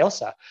out it was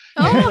Ilsa.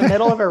 In the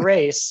middle of a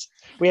race.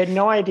 We had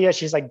no idea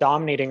she's like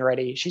dominating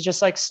already. She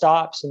just like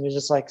stops and we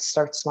just like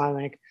starts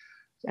smiling.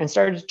 And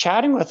started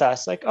chatting with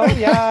us, like, "Oh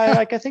yeah,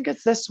 like I think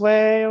it's this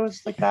way. It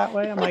was like that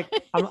way." I'm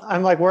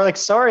like, we're like,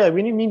 "Sorry, like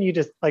we didn't mean you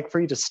to for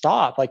you to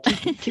stop. Like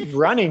keep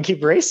running,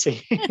 keep racing."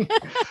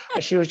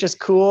 She was just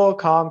cool,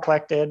 calm,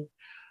 collected.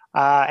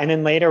 And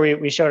then later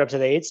we showed up to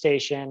the aid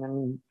station,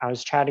 and I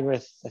was chatting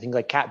with I think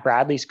like Kat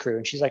Bradley's crew,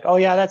 and she's like, "Oh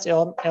yeah, that's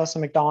Ilsa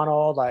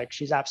McDonald. Like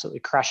she's absolutely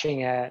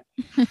crushing it."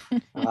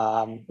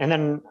 And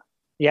then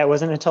it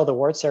wasn't until the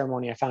award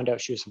ceremony I found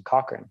out she was from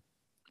Cochrane.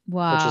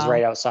 Wow. Which is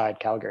right outside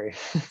Calgary.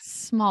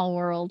 Small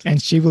world.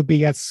 And she will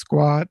be at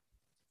Squat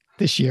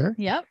this year.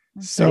 Yep.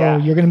 So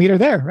you're going to meet her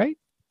there, right?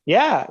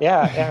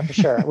 Yeah, for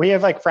sure. We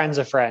have like friends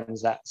of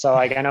friends so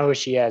like I know who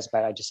she is,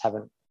 but I just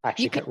haven't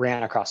actually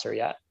ran across her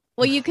yet.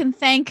 Well, you can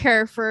thank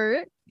her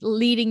for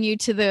leading you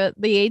to the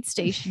aid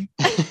station.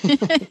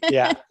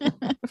 Yeah.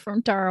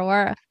 From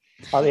Tarawera.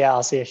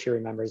 I'll see if she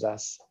remembers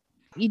us.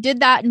 You did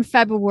that in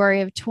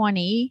February of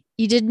 20.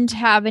 You didn't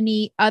have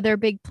any other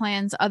big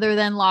plans other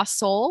than Lost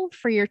Soul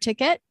for your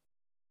ticket?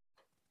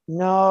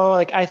 No,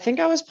 like I think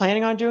I was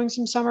planning on doing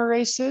some summer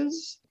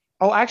races.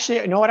 Oh, actually,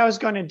 you know what I was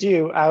going to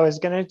do? I was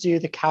going to do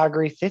the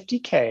Calgary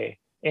 50K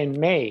in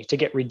May to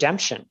get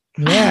redemption.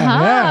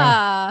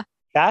 Yeah.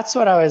 That's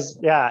what I was.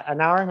 Yeah. And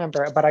now I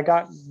remember, but I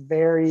got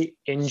very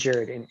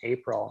injured in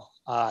April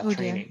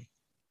training.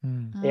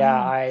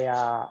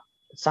 Yeah.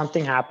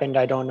 Something happened.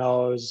 I don't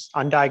know. It was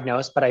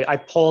undiagnosed, but I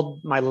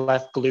pulled my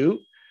left glute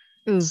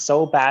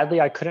so badly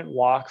I couldn't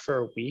walk for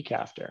a week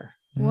after.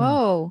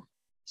 Whoa.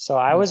 So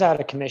I was out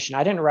of commission.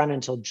 I didn't run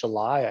until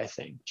July, I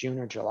think, June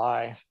or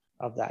July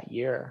of that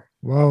year.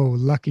 Whoa,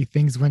 lucky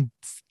things went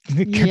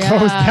closed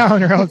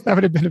down, or else that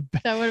would have been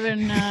that would have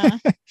been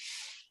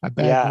a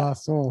bad Yeah.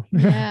 lost soul.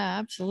 Yeah,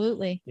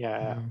 absolutely.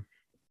 Yeah.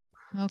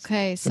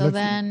 Okay, so let's-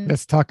 then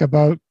let's talk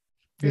about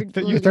your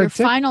third ticket.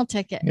 final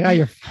ticket. Yeah,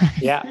 your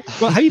Yeah.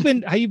 Well, how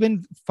you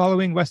been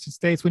following Western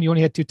States when you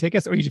only had 2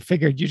 tickets, or you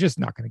figured you're just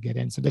not going to get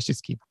in, so let's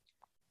just keep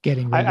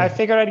getting rid I of it?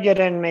 figured I'd get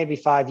in maybe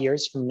 5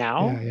 years from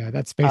now. Yeah,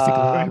 that's basically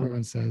what Um,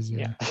 everyone says.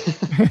 Yeah.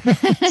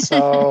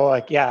 So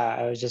like, yeah,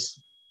 I was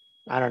just,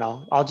 I don't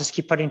know. I'll just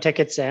keep putting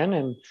tickets in,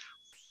 and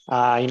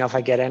if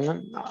I get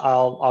in,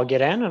 I'll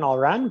get in and I'll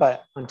run.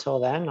 But until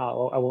then,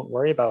 I won't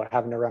worry about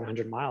having to run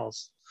 100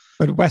 miles.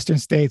 But Western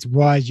States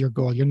was your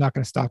goal. You're not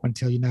going to stop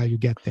until you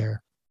get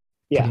there.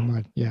 Yeah, Pretty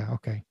much. Yeah.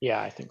 Okay. yeah,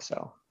 I think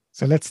so.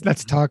 So let's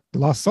talk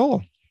Lost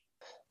Soul.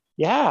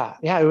 Yeah,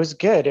 it was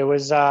good. It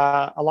was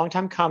a long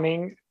time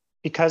coming.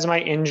 Because of my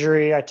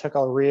injury, I took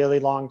a really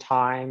long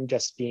time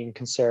just being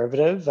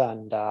conservative,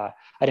 and I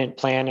didn't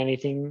plan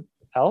anything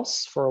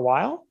else for a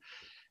while.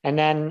 And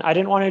then I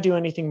didn't want to do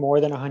anything more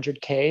than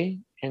 100K.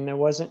 And there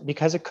wasn't,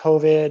 because of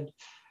COVID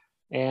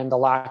and the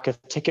lack of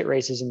ticket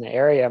races in the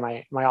area,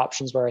 my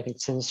options were, I think,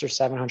 Sinister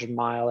 700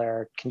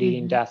 miler,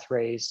 Canadian Death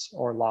Race,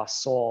 or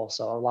Lost Soul.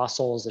 So Lost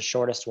Soul is the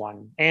shortest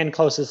one and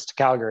closest to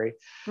Calgary,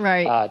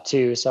 Right.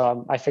 too.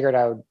 So I figured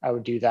I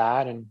would do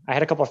that. And I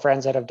had a couple of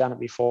friends that have done it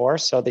before,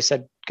 so they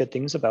said good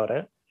things about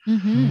it.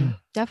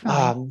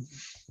 Definitely.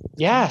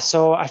 Yeah.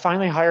 So I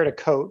finally hired a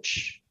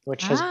coach,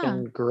 which has Ah.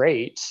 been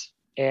great,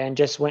 and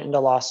just went into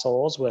Lost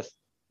Souls with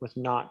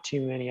not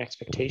too many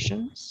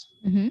expectations.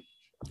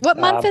 What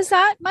month is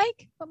that,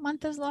 Mike? What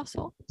month is Lost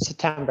Soul?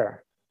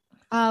 September.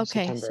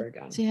 Okay. September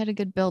again. So you had a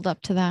good build up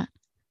to that.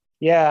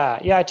 Yeah.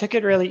 I took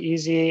it really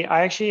easy.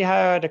 I actually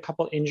had a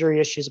couple injury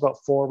issues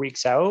about 4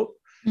 weeks out.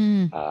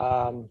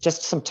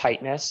 Just some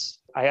tightness.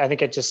 I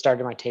think it just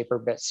started my taper a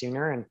bit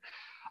sooner, and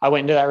I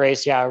went into that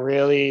race. Yeah,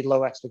 really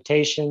low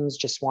expectations.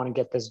 Just want to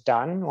get this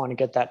done. Want to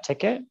get that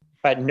ticket,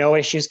 but no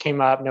issues came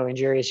up. No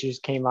injury issues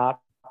came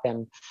up,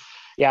 and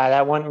yeah,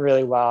 that went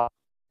really well.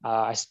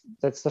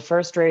 That's the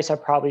first race I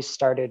probably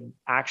started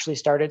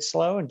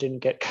slow and didn't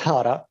get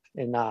caught up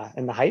in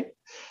the hype.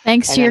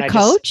 Thanks And to then your I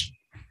just- coach.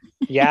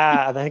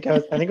 Yeah, I think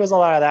it was a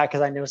lot of that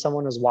because I knew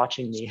someone was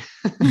watching me.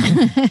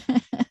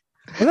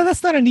 Well,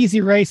 that's not an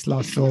easy race,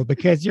 Lost Soul,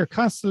 because you're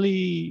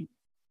constantly,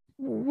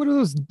 what are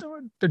those,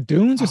 the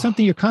dunes or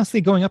something? You're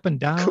constantly going up and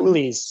down.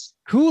 Coolies.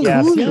 Coolies.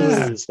 Yeah, the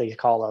Yeah. coolies, they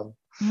call them.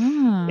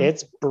 Ah.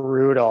 It's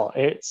brutal.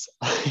 It's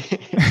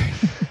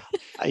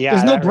yeah.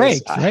 There's no that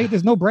race, breaks, right?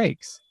 There's no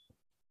breaks.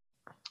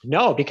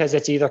 No, because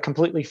it's either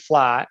completely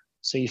flat,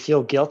 so you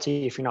feel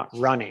guilty if you're not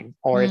running,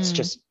 or it's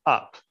just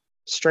up,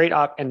 straight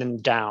up and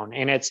then down.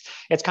 And it's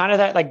kind of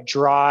that like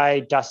dry,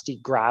 dusty,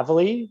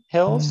 gravelly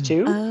hills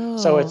too.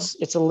 So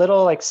it's a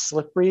little like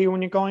slippery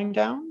when you're going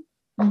down.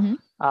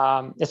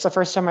 It's the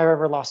first time I've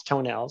ever lost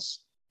toenails.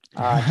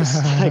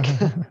 Just like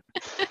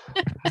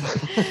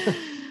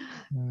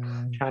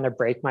trying to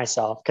break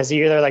myself, because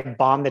you either like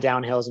bomb the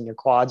downhills and your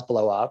quads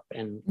blow up,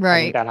 and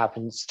I think that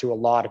happens to a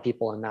lot of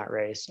people in that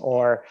race,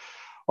 or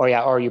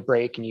you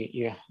break and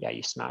you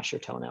smash your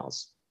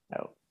toenails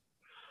out.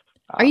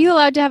 Are you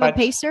allowed to have a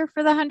pacer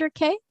for the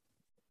 100K?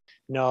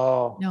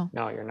 No,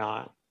 you're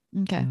not.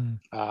 Okay.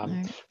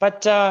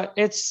 But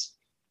it's,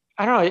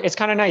 I don't know, it's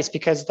kind of nice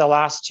because the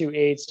last 2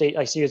 aid state,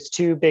 I see it's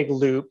 2 big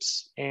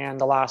loops, and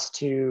the last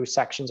 2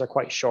 sections are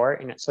quite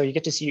short, and so you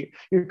get to see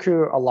your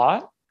crew a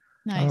lot.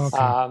 Nice.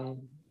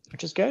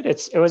 Which is good.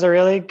 It was a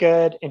really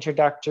good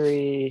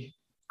introductory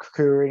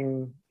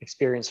crewing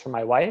experience for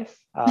my wife.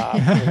 I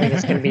think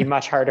it's going to be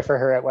much harder for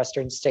her at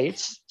Western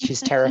States. She's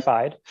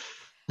terrified.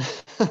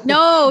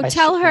 No, I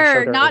tell showed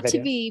her a not to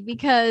video. be,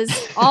 because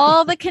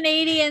all the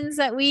Canadians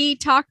that we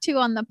talk to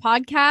on the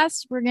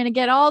podcast, we're going to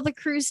get all the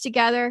crews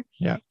together.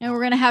 Yeah. And we're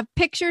going to have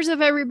pictures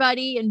of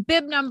everybody and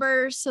bib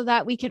numbers so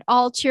that we can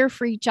all cheer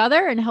for each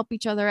other and help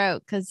each other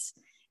out, because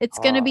it's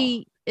going to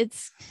be,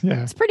 it's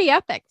pretty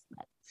epic.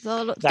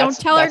 So don't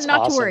tell her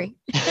not to worry.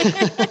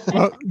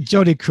 Well,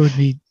 Jody crewed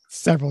me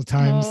several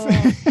times.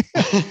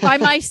 By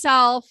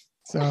myself.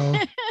 So,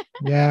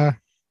 yeah.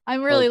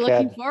 I'm really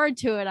looking forward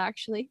to it,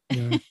 actually.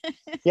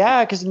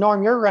 Yeah, because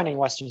Norm, you're running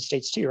Western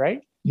States too,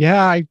 right?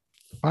 Yeah, I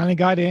finally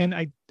got in.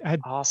 I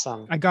had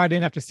awesome. I got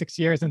in after 6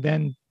 years, and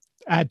then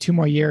add 2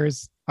 more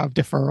years of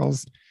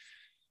deferrals.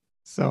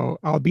 So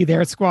I'll be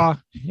there at Squaw.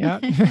 Yeah.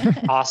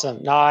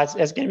 Awesome. No, it's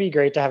going to be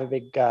great to have a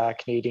big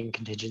Canadian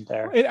contingent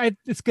there.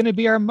 It's going to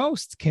be our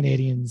most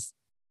Canadians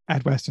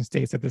at Western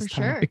States at this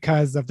time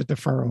because of the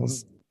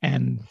deferrals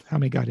and how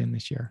many got in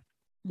this year.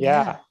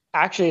 Yeah.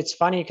 Actually, it's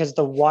funny because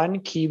the one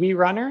Kiwi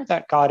runner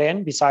that got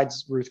in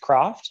besides Ruth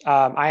Croft,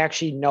 I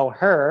actually know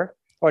her.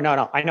 Or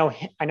no, I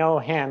know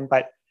him,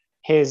 but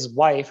his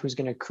wife, who's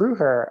going to crew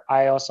her,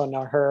 I also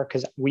know her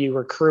because we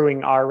were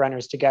crewing our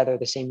runners together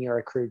the same year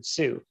I crewed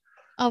Sue.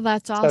 Oh,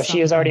 that's awesome. So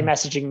she was already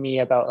messaging me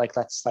about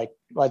let's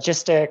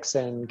logistics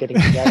and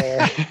getting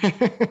together.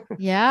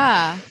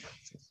 Yeah.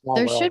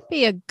 There should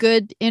be a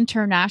good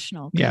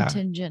international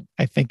contingent.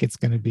 I think it's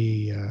going to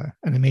be an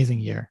amazing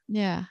year.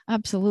 Yeah,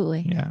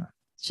 absolutely. Yeah.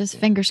 It's just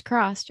fingers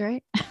crossed,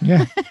 right?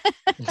 Yeah.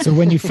 So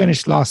when you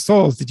finished Lost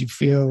Souls, did you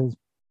feel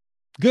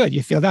Good.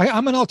 You feel that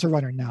I'm an ultra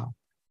runner now,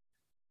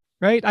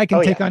 right? I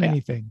can take on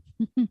anything.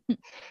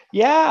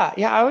 Yeah.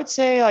 I would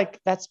say like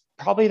that's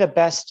probably the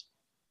best.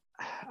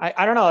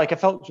 I don't know. Like I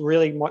felt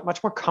really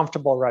much more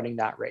comfortable running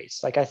that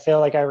race. Like I feel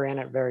like I ran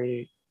it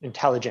very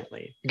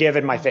intelligently,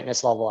 given my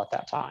fitness level at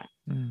that time.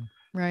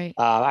 Right.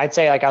 I'd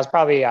say like I was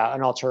probably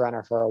an ultra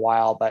runner for a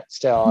while, but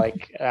still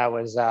like that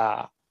was.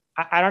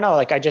 I don't know.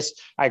 Like I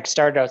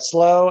started out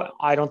slow.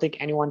 I don't think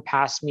anyone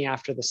passed me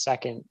after the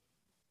second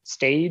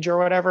stage or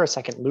whatever, a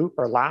second loop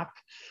or lap,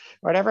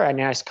 or whatever.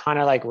 And I just kind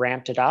of like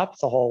ramped it up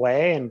the whole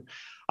way. And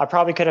I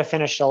probably could have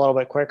finished a little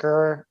bit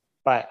quicker,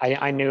 but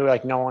I knew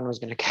like no one was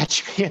going to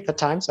catch me at the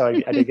time. So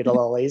I did get a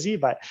little lazy,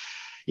 but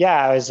yeah,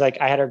 I was like,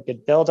 I had a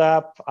good build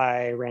up.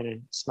 I ran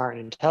it smart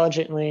and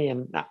intelligently.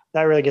 And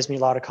that really gives me a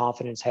lot of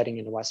confidence heading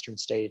into Western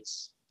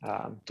States,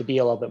 to be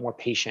a little bit more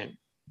patient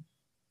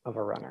of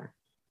a runner.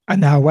 And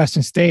now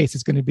Western States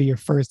is going to be your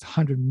first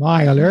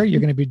 100-miler.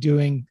 You're going to be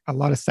doing a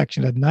lot of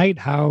sections at night.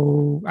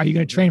 How are you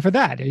going to train for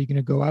that? Are you going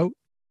to go out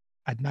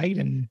at night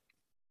and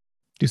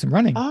do some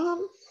running?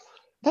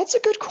 That's a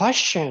good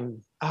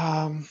question.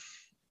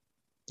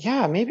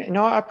 Yeah, maybe.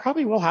 No, I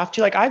probably will have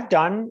to. Like I've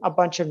done a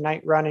bunch of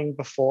night running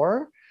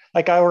before.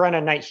 Like I ran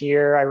a night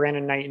here. I ran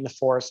a night in the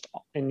forest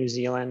in New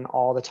Zealand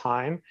all the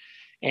time.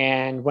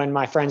 And when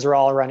my friends were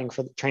all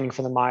training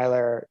for the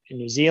miler in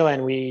New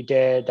Zealand, we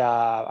did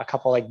a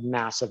couple like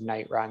massive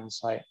night runs.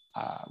 Like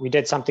we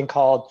did something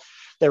called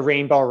the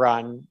Rainbow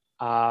Run.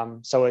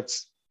 So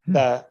it's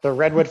the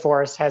redwood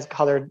forest has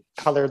colored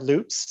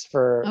loops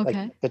for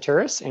like the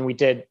tourists, and we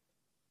did.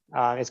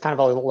 It's kind of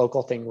a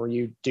local thing where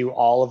you do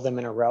all of them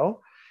in a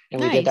row,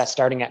 and we did that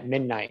starting at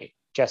midnight,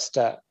 just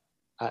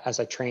as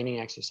a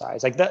training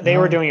exercise. Like they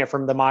were doing it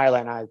from the mile,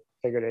 and I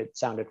figured it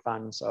sounded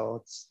fun, so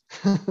let's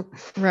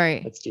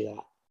let's do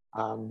that.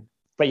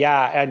 But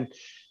yeah, and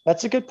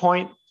that's a good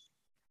point.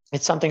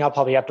 It's something I'll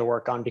probably have to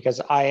work on, because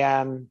I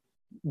am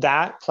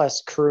that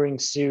plus crewing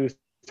Sioux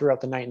throughout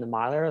the night in the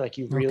miler. Like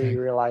you really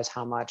realize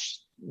how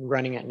much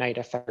running at night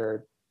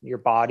affects your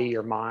body,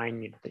 your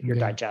mind, your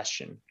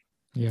digestion.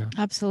 Yeah,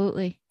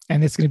 absolutely.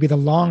 And it's going to be the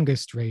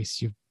longest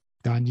race you've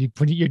done.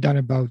 You're done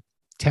about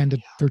 10 to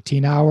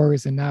 13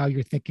 hours, and now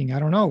you're thinking, I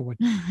don't know,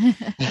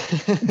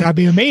 that'd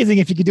be amazing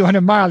if you could do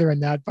 100-miler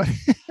in that. But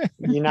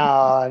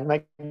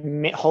like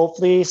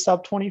hopefully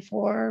sub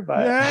 24.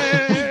 But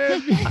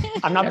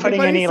I'm not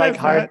putting any like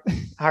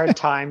hard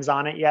times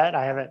on it yet.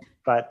 I haven't.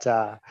 But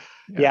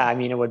yeah, I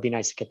mean, it would be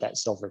nice to get that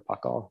silver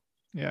buckle.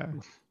 Yeah.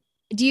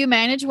 Do you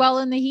manage well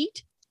in the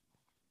heat?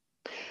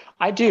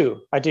 I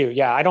do.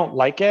 Yeah, I don't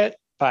like it,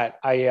 but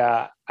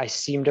I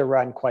seem to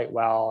run quite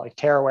well. Like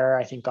Tarawera,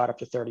 I think got up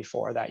to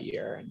 34 that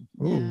year.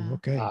 And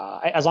okay.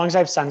 As long as I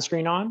have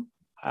sunscreen on,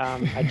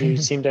 I do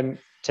seem to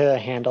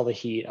handle the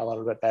heat a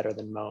little bit better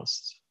than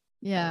most.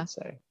 Yeah,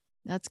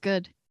 that's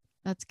good.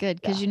 That's good,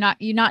 because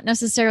you're not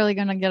necessarily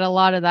going to get a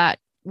lot of that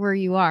where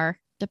you are.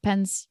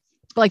 Depends,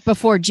 like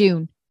before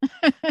June.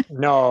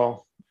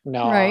 No,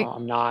 right.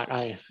 I'm not.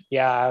 I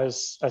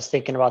was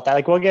thinking about that.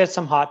 Like we'll get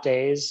some hot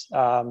days,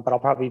 but I'll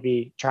probably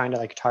be trying to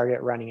like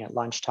target running at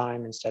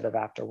lunchtime instead of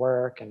after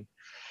work. And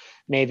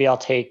maybe I'll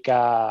take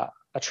a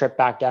trip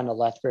back down to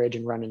Lethbridge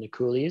and run in the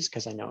coulees,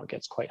 because I know it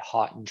gets quite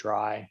hot and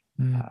dry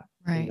in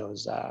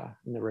the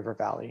river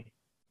valley.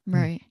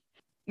 Right.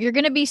 You're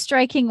going to be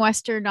striking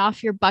Western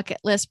off your bucket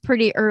list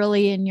pretty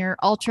early in your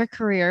ultra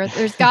career.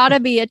 There's got to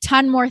be a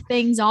ton more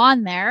things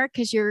on there,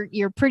 because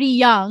you're pretty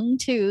young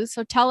too.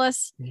 So tell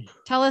us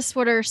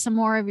what are some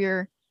more of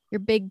your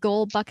big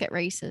goal bucket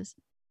races?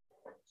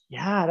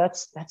 Yeah,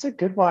 that's a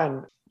good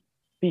one.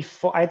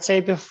 Before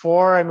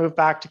I moved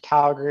back to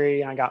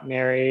Calgary and I got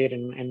married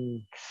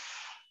and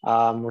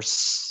we're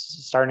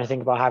starting to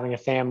think about having a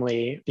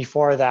family.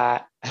 Before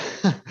that,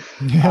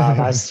 I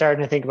was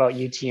starting to think about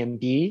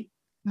UTMB.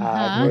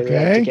 I'd really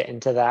like to get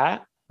into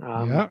that.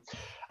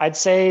 I'd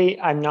say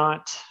I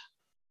don't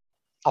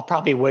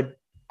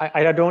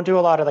do a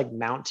lot of like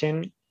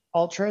mountain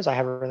ultras. I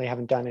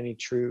haven't done any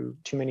too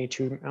many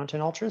true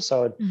mountain ultras.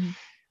 So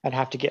I'd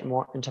have to get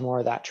more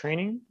of that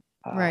training.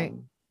 Right.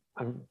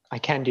 I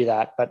can do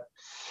that, but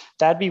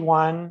that'd be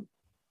one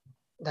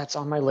that's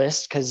on my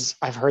list, because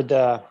I've heard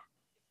the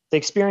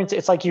experience.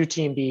 It's like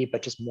UTMB,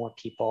 but just more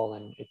people.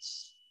 And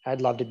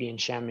I'd love to be in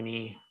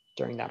Chamonix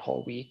during that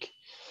whole week.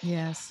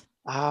 Yes.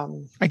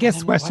 I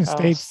guess Western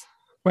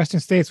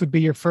States would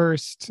be your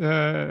first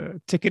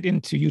ticket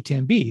into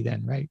UTMB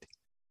then, right?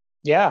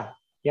 Yeah,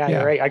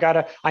 you're right.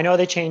 I know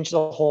they changed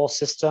the whole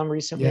system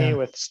recently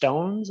with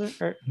stones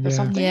or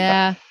something.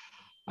 Yeah.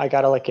 I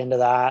got to look into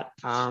that.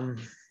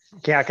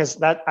 Because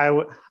that I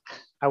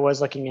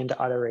was looking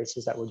into other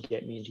races that would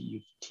get me into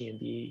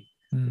UTMB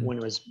when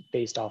it was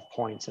based off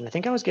points. And I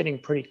think I was getting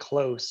pretty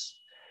close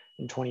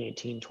in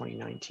 2018,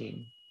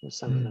 2019. With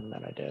some of them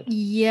that I did.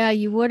 Yeah,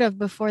 you would have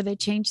before they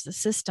changed the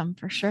system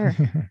for sure.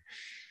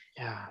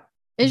 Yeah.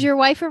 Is your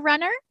wife a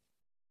runner?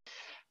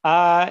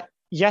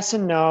 Yes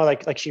and no.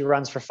 Like she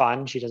runs for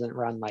fun. She doesn't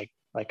run like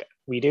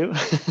we do.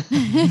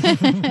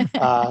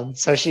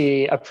 So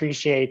she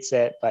appreciates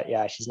it, but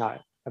yeah, she's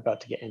not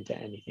about to get into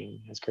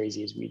anything as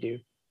crazy as we do.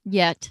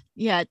 Yet.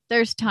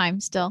 There's time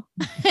still.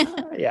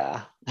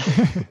 Yeah.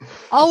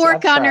 I'll So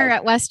work I've on her tried.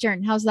 at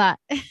Western. How's that?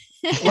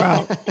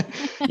 Well,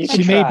 You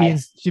she can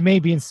may try.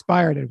 be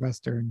inspired at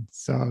Western,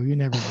 so you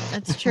never know.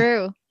 That's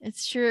true.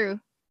 It's true.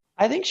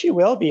 I think she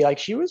will be. Like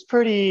she was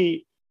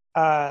pretty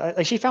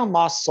like she found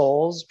Lost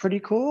Souls pretty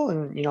cool.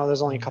 And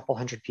there's only a couple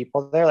hundred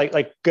people there,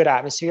 like good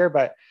atmosphere,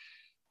 but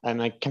I'm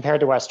like compared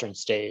to Western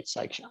States,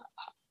 like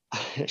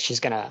she's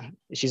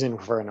in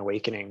for an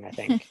awakening, I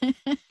think.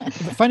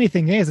 The funny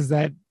thing is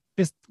that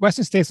this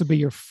Western States will be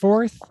your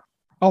fourth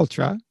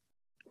ultra,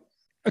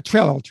 a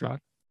trail ultra,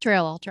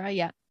 Trail ultra,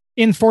 yeah.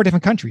 in 4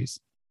 different countries.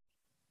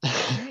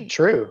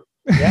 True.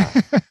 Yeah.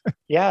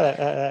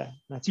 Yeah,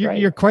 that's right.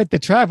 You're quite the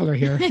traveler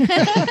here.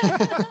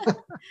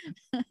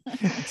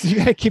 So you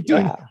got to keep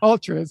doing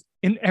ultras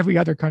in every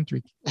other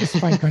country. Just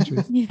find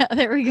countries. Yeah,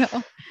 there we go.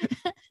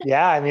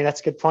 Yeah, I mean, that's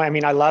a good point. I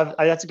mean,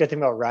 that's a good thing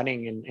about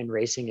running and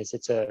racing is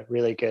it's a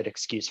really good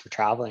excuse for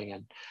traveling.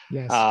 And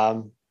Yes.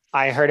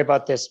 I heard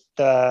about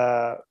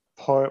the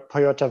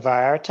Toyota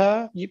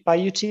Vallarta by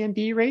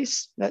UTMB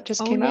race that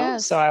just came out.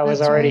 yes, So I was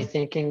that's already right.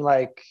 thinking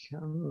like,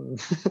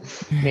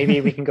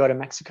 maybe we can go to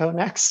Mexico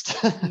next.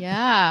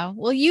 Yeah.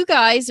 Well, you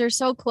guys are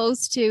so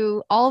close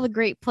to all the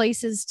great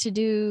places to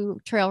do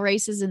trail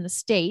races in the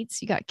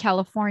States. You got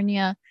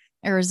California,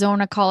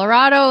 Arizona,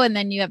 Colorado, and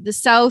then you have the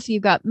South,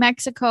 you've got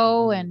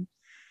Mexico, and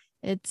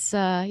it's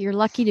you're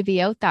lucky to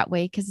be out that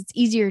way because it's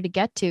easier to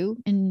get to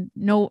in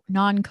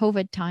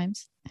non-COVID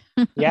times.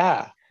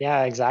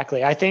 Yeah,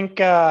 exactly. I think,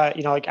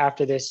 like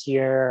after this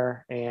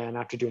year and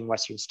after doing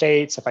Western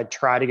States, if I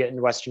try to get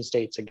into Western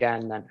States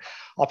again, then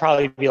I'll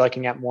probably be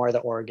looking at more of the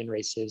Oregon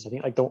races. I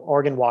think like the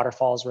Oregon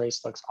Waterfalls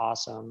race looks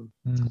awesome.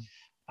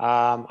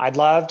 I'd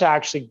love to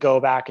actually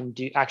go back and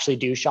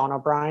do Sean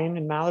O'Brien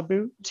in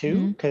Malibu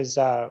too, because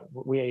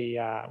we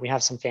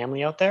have some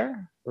family out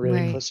there. We're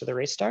really close to the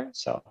race start.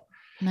 So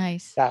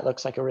nice. that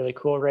looks like a really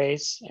cool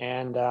race.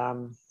 And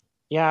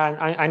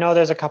I know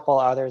there's a couple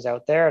others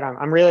out there, and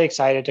I'm really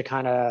excited to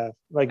kind of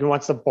like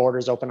once the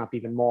borders open up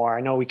even more.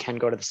 I know we can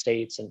go to the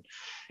States,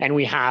 and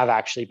we have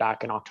actually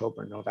back in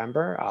October and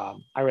November.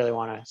 I really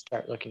want to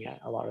start looking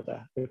at a lot of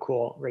the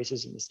cool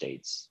races in the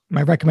States.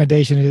 My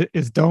recommendation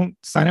is don't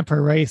sign up for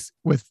a race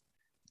with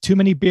too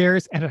many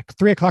beers and at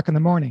 3:00 in the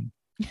morning.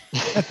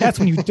 That's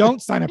when you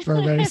don't sign up for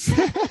a race.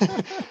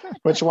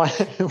 Which one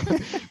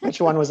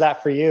was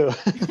that for you?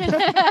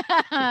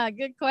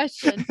 Good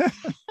question.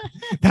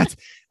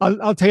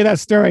 I'll tell you that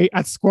story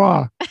at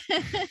Squaw.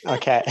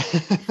 Okay.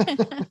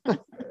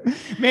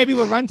 Maybe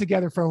we'll run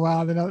together for a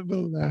while, then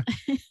we'll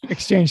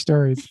exchange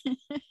stories.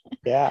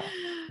 Yeah.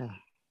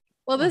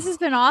 Well, this has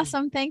been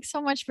awesome. Thanks so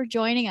much for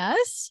joining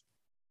us.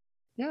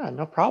 Yeah,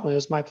 no problem. It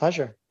was my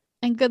pleasure.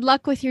 And good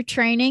luck with your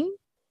training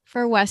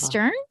for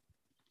Western.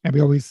 And we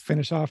always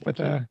finish off with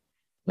a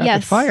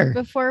rapid fire.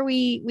 Before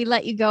we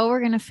let you go, we're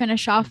going to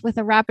finish off with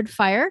a rapid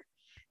fire.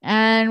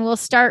 And we'll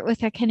start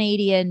with a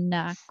Canadian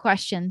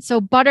question. So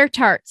butter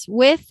tarts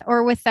with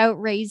or without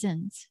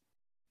raisins?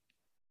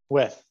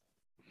 With.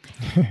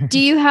 Do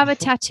you have a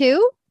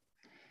tattoo?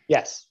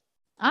 Yes.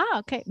 Ah,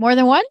 okay. More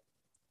than one?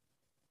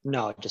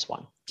 No, just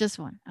one. Just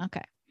one.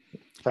 Okay.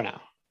 For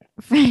now.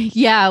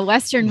 Yeah,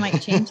 Western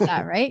might change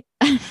that, right?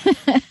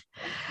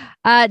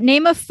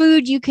 Name a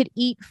food you could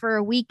eat for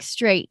a week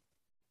straight.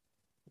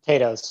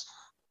 Potatoes.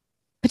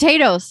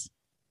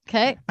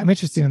 Okay. I'm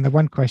interested in the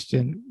one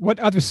question. What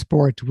other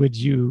sport would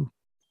you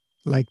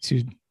like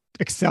to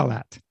excel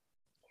at?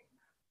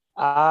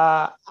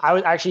 I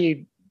was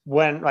actually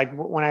when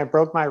I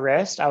broke my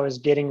wrist, I was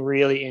getting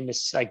really into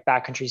like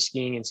backcountry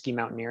skiing and ski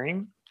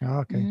mountaineering. Oh,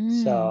 okay.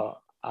 So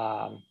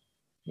I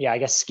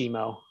guess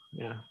skimo.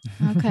 Yeah.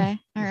 Okay.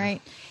 All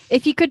right.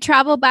 If you could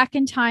travel back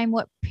in time,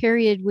 what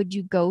period would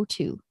you go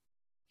to?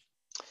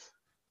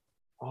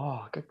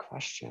 Oh, good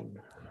question.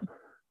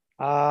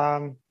 I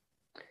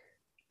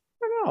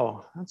don't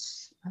know.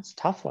 That's a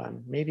tough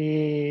one.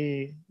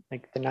 Maybe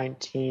like the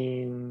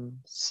 1960s,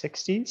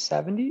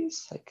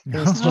 70s. Like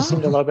things just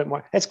seemed a little bit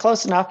more. It's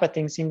close enough, but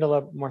things seemed a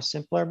little more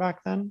simpler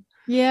back then.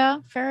 Yeah,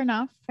 fair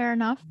enough.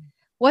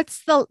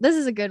 This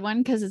is a good one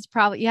because it's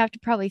probably you have to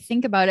probably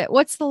think about it.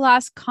 What's the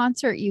last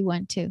concert you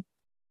went to?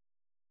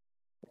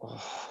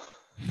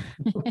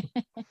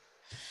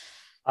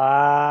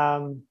 I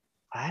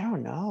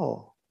don't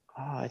know.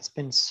 Oh, it's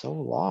been so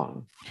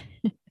long.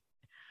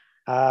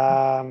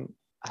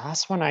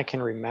 Last one I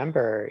can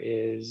remember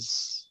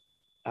is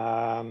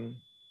I'm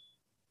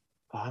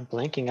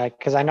blanking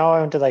because I know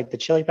I went to like the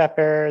Chili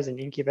Peppers and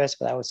Incubus,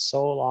 but that was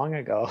so long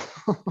ago.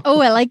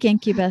 Oh, I like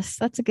Incubus.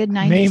 That's a good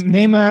 90s.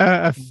 Name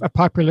a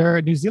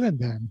popular New Zealand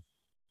band.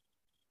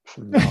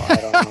 No, I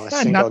don't know a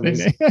single New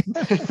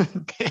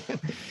Zealand.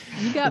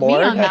 You got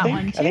Lorde, me on that I think.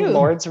 one too. I think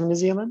Lorde's from New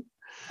Zealand.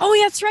 Oh,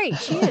 that's right.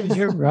 She is.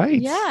 You're right.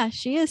 Yeah,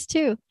 she is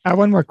too.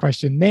 One more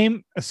question.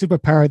 Name a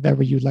superpower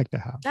that you'd like to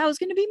have. That was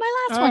going to be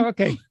my last one.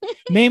 Okay.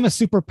 Name a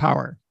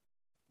superpower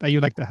that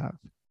you'd like to have.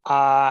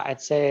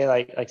 I'd say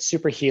like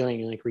super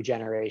healing and like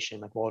regeneration,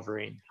 like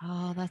Wolverine.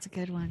 Oh, that's a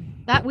good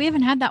one. That we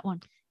haven't had that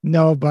one.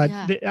 No, but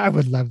Yeah. I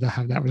would love to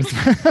have that one.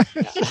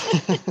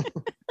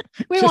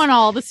 We Just- want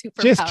all the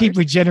superpowers. Just keep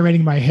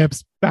regenerating my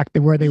hips back to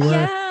where they were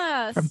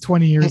Yes. from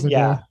 20 years ago.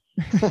 Yeah.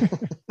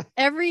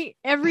 Every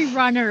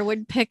runner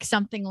would pick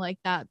something like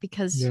that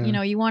because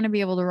Yeah. you want to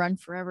be able to run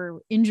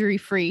forever injury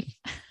free.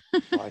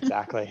 Oh,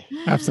 exactly.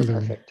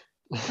 Absolutely. Perfect.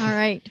 All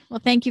right.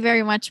 Well, thank you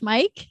very much,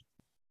 Mike.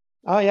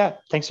 Oh yeah.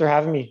 Thanks for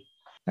having me.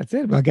 That's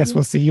it. Well, I guess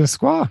we'll see you at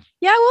Squaw.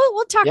 Yeah,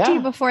 we'll talk to Yeah.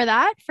 you before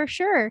that for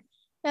sure.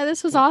 Yeah,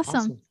 this was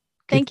awesome.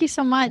 Thank you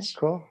so much.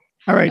 Cool.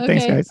 All right.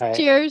 Thanks, Okay. guys. All right.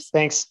 Cheers.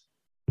 Thanks.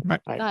 Bye.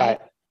 All right, Bye. bye.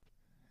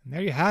 And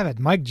there you have it.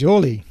 Mike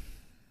Joly.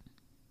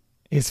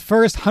 His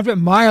first 100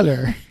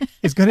 miler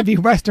is going to be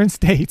Western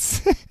States.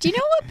 Do you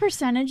know what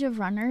percentage of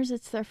runners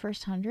it's their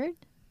first 100?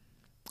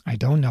 I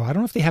don't know. I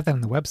don't know if they have that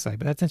on the website,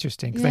 but that's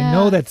interesting because I Yeah.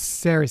 know that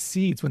Sarah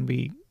Seeds, when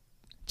we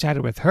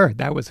chatted with her,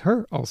 that was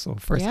her also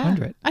first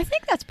 100. I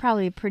think that's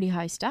probably a pretty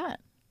high stat.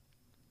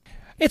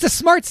 It's a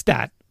smart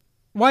stat.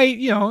 Why, let's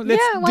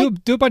Yeah, why-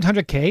 do a bunch of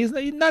 100Ks.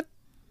 Not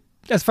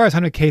as far as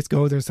 100Ks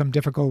go, there's some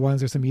difficult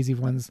ones, there's some easier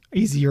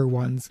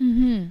ones.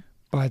 Mm-hmm.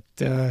 But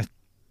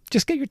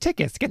just get your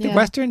tickets, get the Yeah.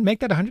 Western, make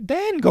that 100,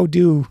 then go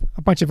do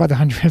a bunch of other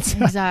hundreds.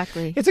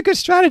 Exactly. It's a good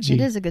strategy.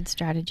 It is a good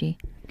strategy.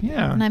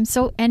 Yeah. And I'm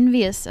so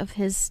envious of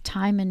his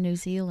time in New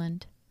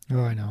Zealand.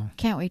 Oh, I know.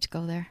 Can't wait to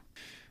go there.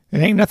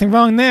 There ain't nothing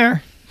wrong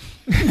there.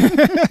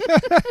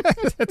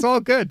 It's all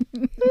good.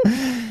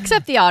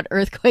 Except the odd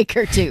earthquake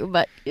or two,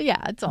 but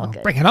yeah, it's all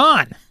good. Bring it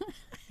on.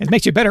 It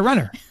makes you a better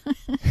runner.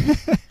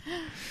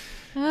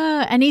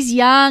 And he's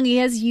young. He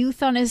has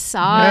youth on his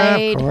side.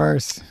 Yeah, of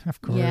course.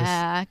 Of course.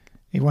 Yeah.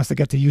 He wants to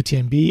get to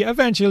UTMB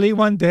eventually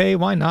one day.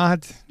 Why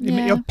not?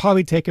 Yeah. It'll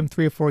probably take him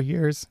 3 or 4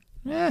 years.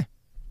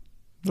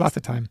 Lots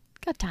of time.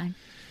 Got time.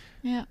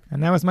 Yeah.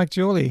 And that was Mike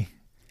Joly.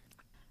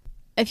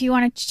 If you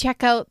want to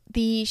check out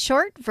the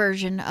short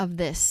version of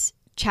this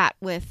chat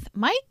with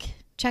Mike,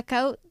 check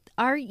out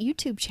our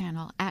YouTube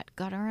channel at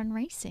Gotta Run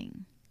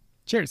Racing.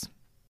 Cheers.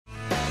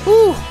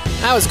 Whew,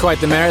 that was quite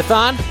the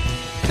marathon.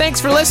 Thanks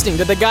for listening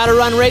to the Gotta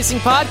Run Racing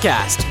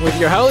podcast with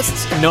your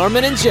hosts,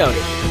 Norman and Jody.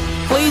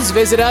 Please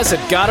visit us at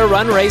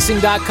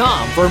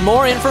gottarunracing.com for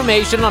more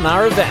information on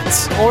our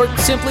events, or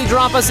simply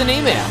drop us an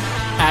email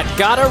at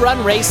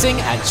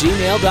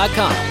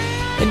gottarunracing@gmail.com.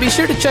 And be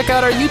sure to check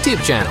out our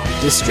YouTube channel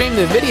to stream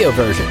the video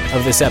version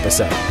of this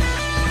episode.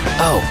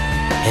 Oh,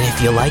 and if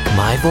you like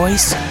my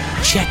voice,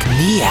 check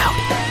me out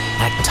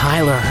at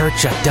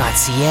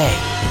tylerherchuk.ca.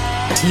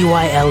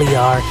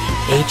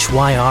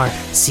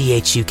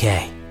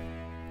 TYLERHYRCHUK.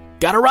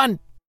 Gotta run!